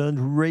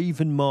turned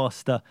Raven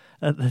Master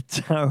at the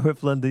Tower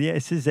of London. Yeah,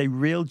 this is a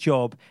real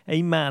job,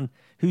 a man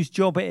whose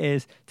job it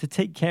is to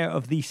take care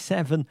of the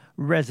 7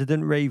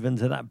 resident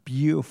ravens at that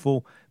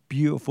beautiful,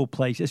 beautiful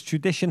place. As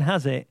tradition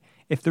has it,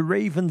 if the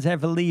ravens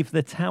ever leave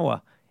the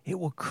tower, it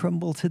will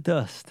crumble to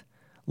dust.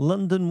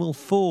 London will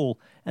fall,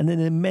 and an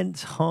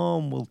immense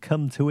harm will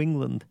come to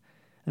England.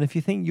 And if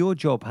you think your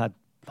job had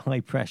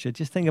high pressure,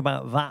 just think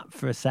about that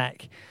for a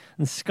sec.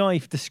 And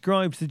Skyfe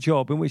describes the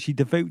job in which he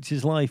devotes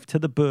his life to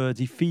the birds.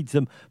 He feeds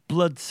them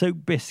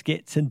blood-soaked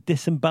biscuits and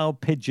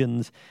disemboweled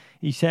pigeons.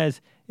 He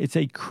says it's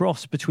a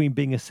cross between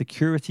being a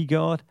security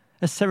guard,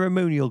 a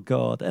ceremonial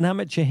guard, an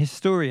amateur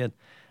historian,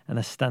 and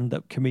a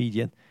stand-up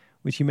comedian,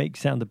 which he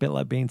makes sound a bit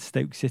like being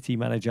Stoke City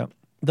manager.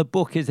 The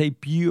book is a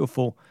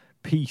beautiful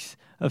piece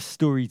of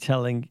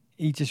storytelling.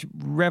 He just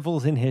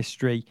revels in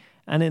history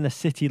and in a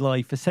city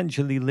life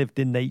essentially lived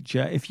in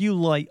nature. If you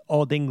like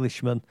odd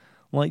Englishmen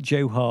like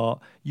Joe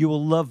Hart, you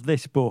will love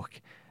this book.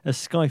 As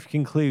Skyfe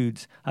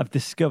concludes, I've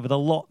discovered a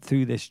lot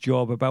through this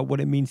job about what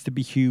it means to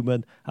be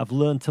human. I've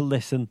learned to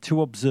listen,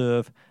 to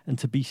observe, and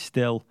to be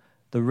still.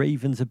 The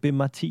ravens have been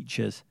my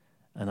teachers,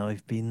 and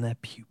I've been their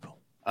pupil.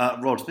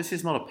 Rog, this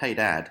is not a paid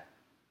ad.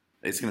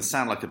 It's going to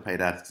sound like a paid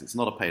ad because it's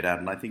not a paid ad,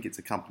 and I think it's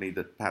a company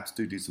that perhaps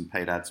do some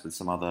paid ads with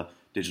some other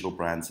digital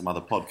brands, some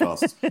other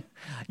podcasts.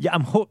 Yeah,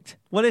 I'm hooked.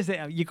 What is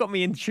it? You got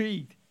me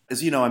intrigued.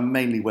 As you know, I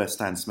mainly wear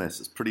Stan Smiths.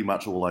 It's pretty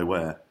much all I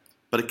wear.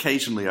 But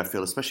occasionally I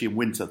feel, especially in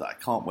winter, that I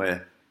can't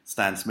wear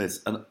Stan Smiths.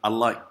 And I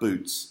like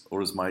boots,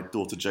 or as my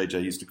daughter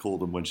JJ used to call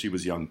them when she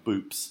was young,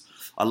 boops.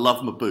 I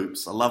love my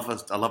boots. I love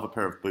a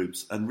pair of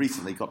boots. And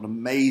recently got an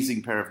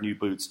amazing pair of new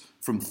boots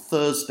from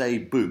Thursday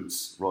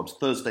Boots, Rog,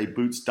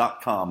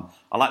 ThursdayBoots.com.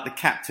 I like the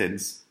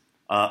Captains.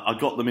 I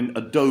got them in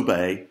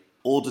Adobe.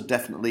 Order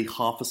definitely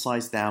half a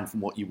size down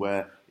from what you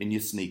wear in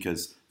your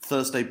sneakers.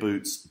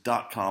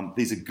 ThursdayBoots.com.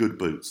 These are good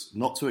boots.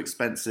 Not too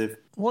expensive.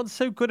 What's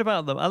so good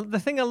about them? The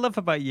thing I love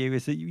about you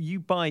is that you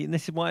buy, and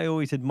this is why I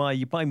always admire,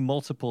 you buy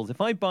multiples. If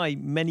I buy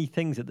many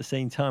things at the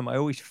same time, I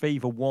always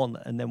favour one,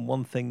 and then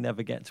one thing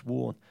never gets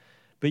worn.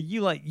 But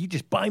you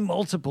just buy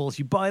multiples.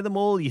 You buy them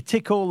all. You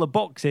tick all the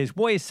boxes.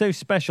 What is so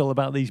special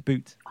about these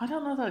boots? I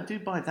don't know that I do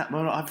buy that.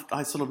 Well,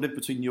 I sort of live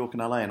between New York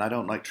and LA, and I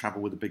don't like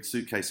travel with a big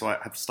suitcase, so I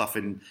have stuff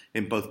in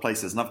both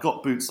places. And I've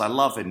got boots I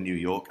love in New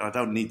York. I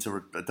don't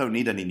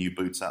need any new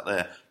boots out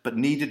there, but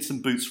needed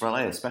some boots for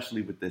LA,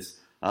 especially with this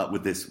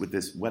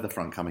weather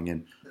front coming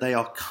in. They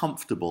are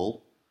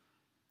comfortable,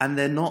 and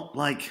they're not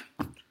like.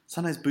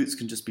 Sometimes boots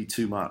can just be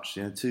too much,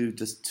 too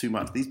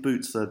much. These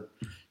boots are,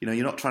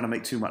 you're not trying to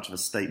make too much of a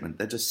statement.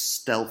 They're just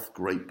stealth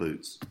great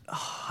boots.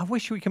 Oh, I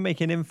wish we could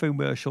make an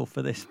infomercial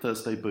for this.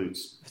 Thursday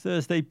boots.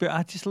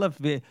 I just love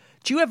it.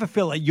 Do you ever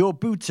feel like your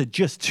boots are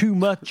just too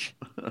much?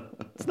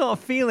 It's not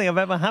a feeling I've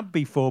ever had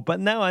before, but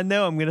now I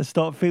know I'm going to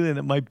start feeling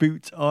that my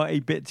boots are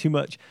a bit too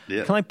much.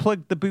 Yeah. Can I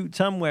plug the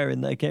boots I'm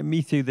wearing that get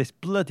me through this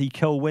bloody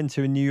cold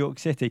winter in New York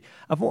City?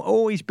 I've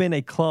always been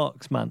a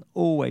Clarks man,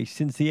 always,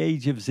 since the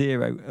age of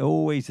 0. It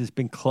always has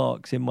been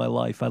Clarks in my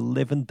life. I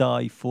live and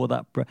die for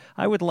that.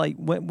 I would like,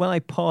 when I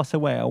pass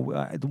away,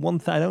 the one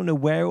thing, I don't know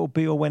where it will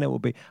be or when it will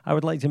be, I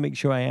would like to make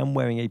sure I am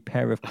wearing a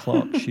pair of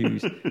Clarks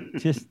shoes.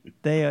 Just,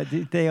 they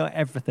are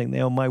everything. They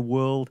are my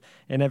world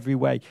in every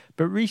way.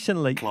 But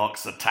recently...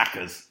 Clarks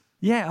attackers.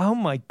 Yeah, oh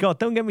my God,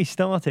 don't get me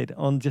started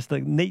on just the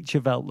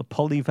Naturevelt, the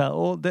Polyvelt,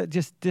 all that,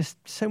 just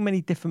so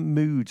many different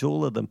moods,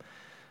 all of them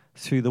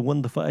through the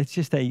wonderful... It's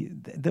just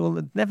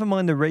never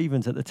mind the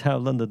Ravens at the Tower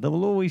of London, there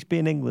will always be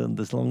in England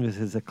as long as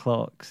there's a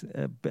Clarks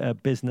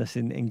business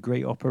in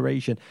great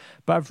operation.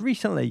 But I've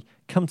recently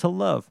come to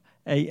love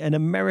an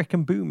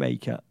American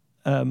bootmaker,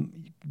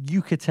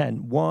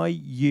 Yucatan,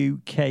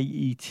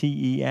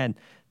 Yuketen.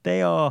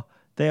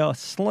 They are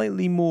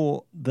slightly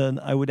more than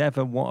I would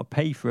ever want to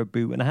pay for a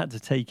boot, and I had to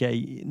take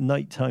a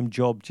nighttime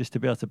job just to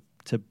be able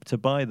to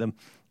buy them.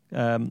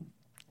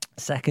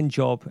 Second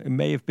job, it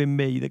may have been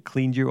me that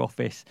cleaned your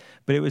office,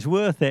 but it was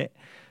worth it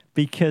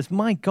because,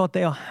 my God,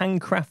 they are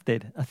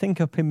handcrafted, I think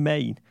up in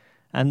Maine,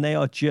 and they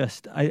are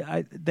just,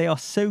 they are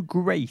so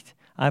great.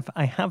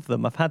 I have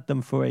them. I've had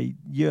them for a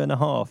year and a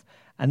half,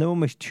 and they're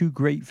almost too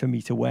great for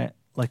me to wear.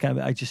 Like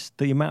I just,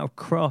 the amount of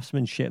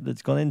craftsmanship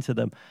that's gone into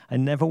them, I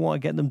never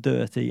want to get them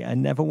dirty. I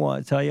never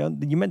want to,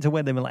 you're meant to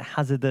wear them in like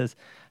hazardous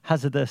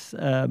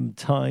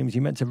times.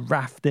 You're meant to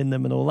raft in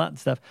them and all that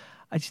stuff.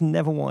 I just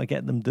never want to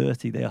get them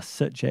dirty. They are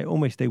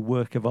almost a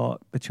work of art.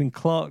 Between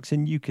Clarks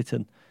and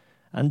Yucatan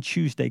and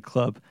Tuesday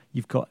Club,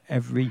 you've got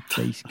every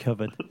base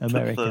covered.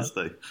 America.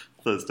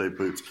 Thursday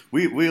boots.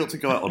 We ought to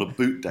go out on a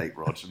boot date,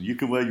 Rog. You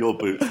can wear your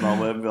boots and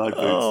I'll wear my boots.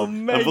 Oh,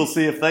 mate. And we'll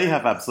see if they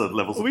have absurd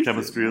levels of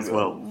chemistry as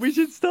well. We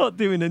should start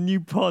doing a new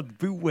pod,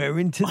 Boot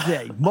Wearing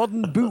Today.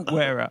 Modern boot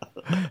wearer.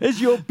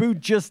 Is your boot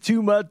just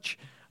too much?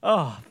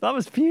 Oh, that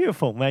was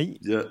beautiful, mate.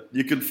 Yeah,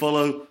 you can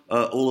follow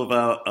all of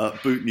our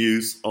boot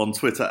news on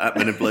Twitter at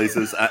Men in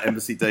Blazers, at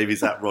Embassy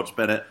Davies, at Rog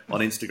Bennett,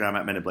 on Instagram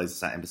at Men in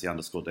Blazers, at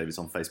Embassy_Davies,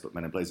 on Facebook,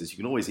 Men in Blazers. You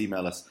can always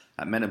email us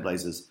at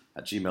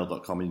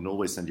meninblazers@gmail.com, and you can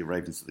always send your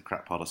Ravens to the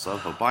crap part of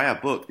Soho. Buy our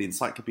book, The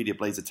Encyclopedia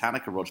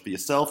Blazer-Tanica, Rog, for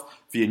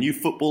yourself, for your new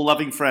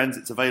football-loving friends.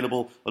 It's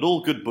available at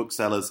all good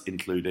booksellers,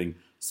 including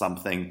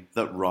Something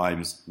That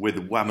Rhymes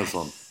with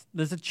Wamazon. Yes.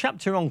 There's a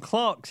chapter on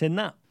Clarks in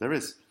that. There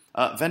is.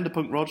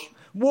 Venderpunk, Rog.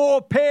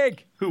 War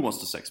Pig. Who wants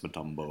to sex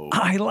Matumbo?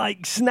 I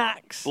like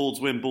snacks.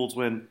 Balds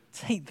win.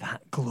 Take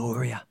that,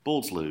 Gloria.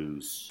 Balds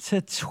lose.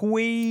 To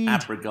Tweed.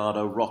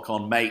 Abrigado, rock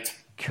on, mate.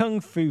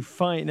 Kung Fu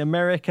Fighting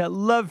America.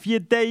 Love you,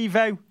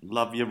 Davo.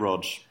 Love you,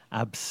 Rog.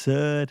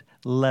 Absurd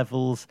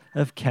levels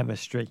of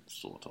chemistry.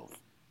 Sort of.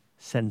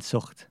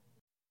 Sensucht.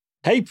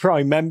 Hey,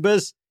 Prime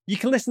members. You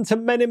can listen to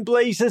Men in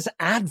Blazers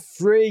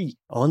ad-free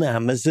on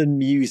Amazon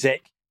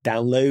Music.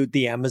 Download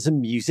the Amazon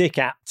Music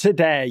app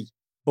today.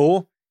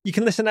 Or you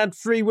can listen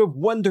ad-free with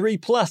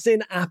Wondery Plus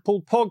in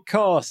Apple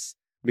Podcasts.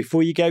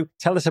 Before you go,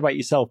 tell us about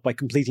yourself by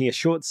completing a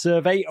short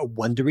survey at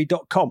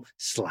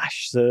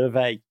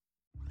wondery.com/survey.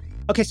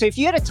 Okay, so if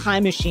you had a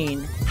time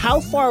machine,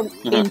 how far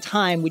in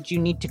time would you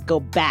need to go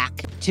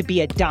back to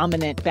be a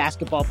dominant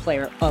basketball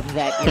player of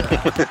that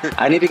era?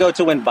 I need to go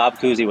to when Bob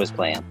Cousy was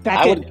playing.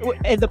 Back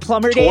in the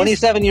plumber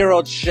days?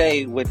 27-year-old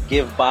Shea would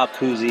give Bob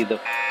Cousy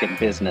the f***ing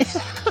business.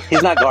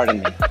 He's not guarding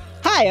me.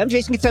 Hi, I'm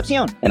Jason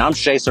Concepcion. And I'm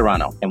Shea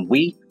Serrano. And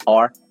we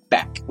are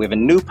back. We have a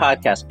new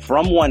podcast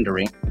from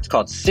Wondery. It's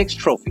called Six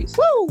Trophies.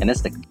 Woo! And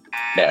it's the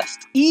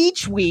best.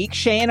 Each week,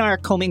 Shea and I are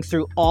combing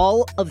through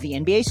all of the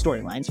NBA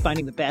storylines,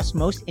 finding the best,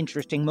 most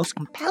interesting, most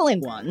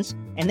compelling ones,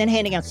 and then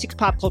handing out 6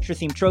 pop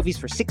culture-themed trophies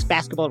for 6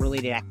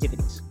 basketball-related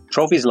activities.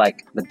 Trophies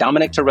like the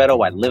Dominic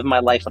Toretto I Live My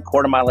Life a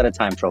Quarter Mile at a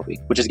Time trophy,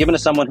 which is given to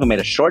someone who made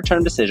a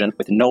short-term decision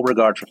with no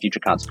regard for future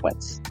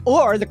consequence.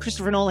 Or the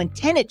Christopher Nolan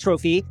Tenet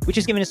trophy, which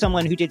is given to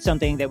someone who did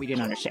something that we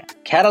didn't understand.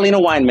 Catalina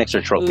Wine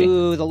Mixer trophy.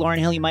 Ooh, the Lauryn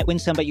Hill You Might Win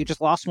Some But You Just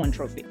Lost One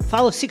trophy.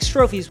 Follow 6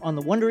 Trophies on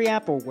the Wondery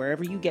app or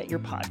wherever you get your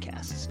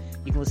podcasts.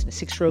 You can listen to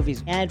 6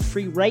 Trophies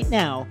ad-free right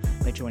now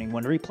by joining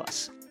Wondery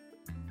Plus.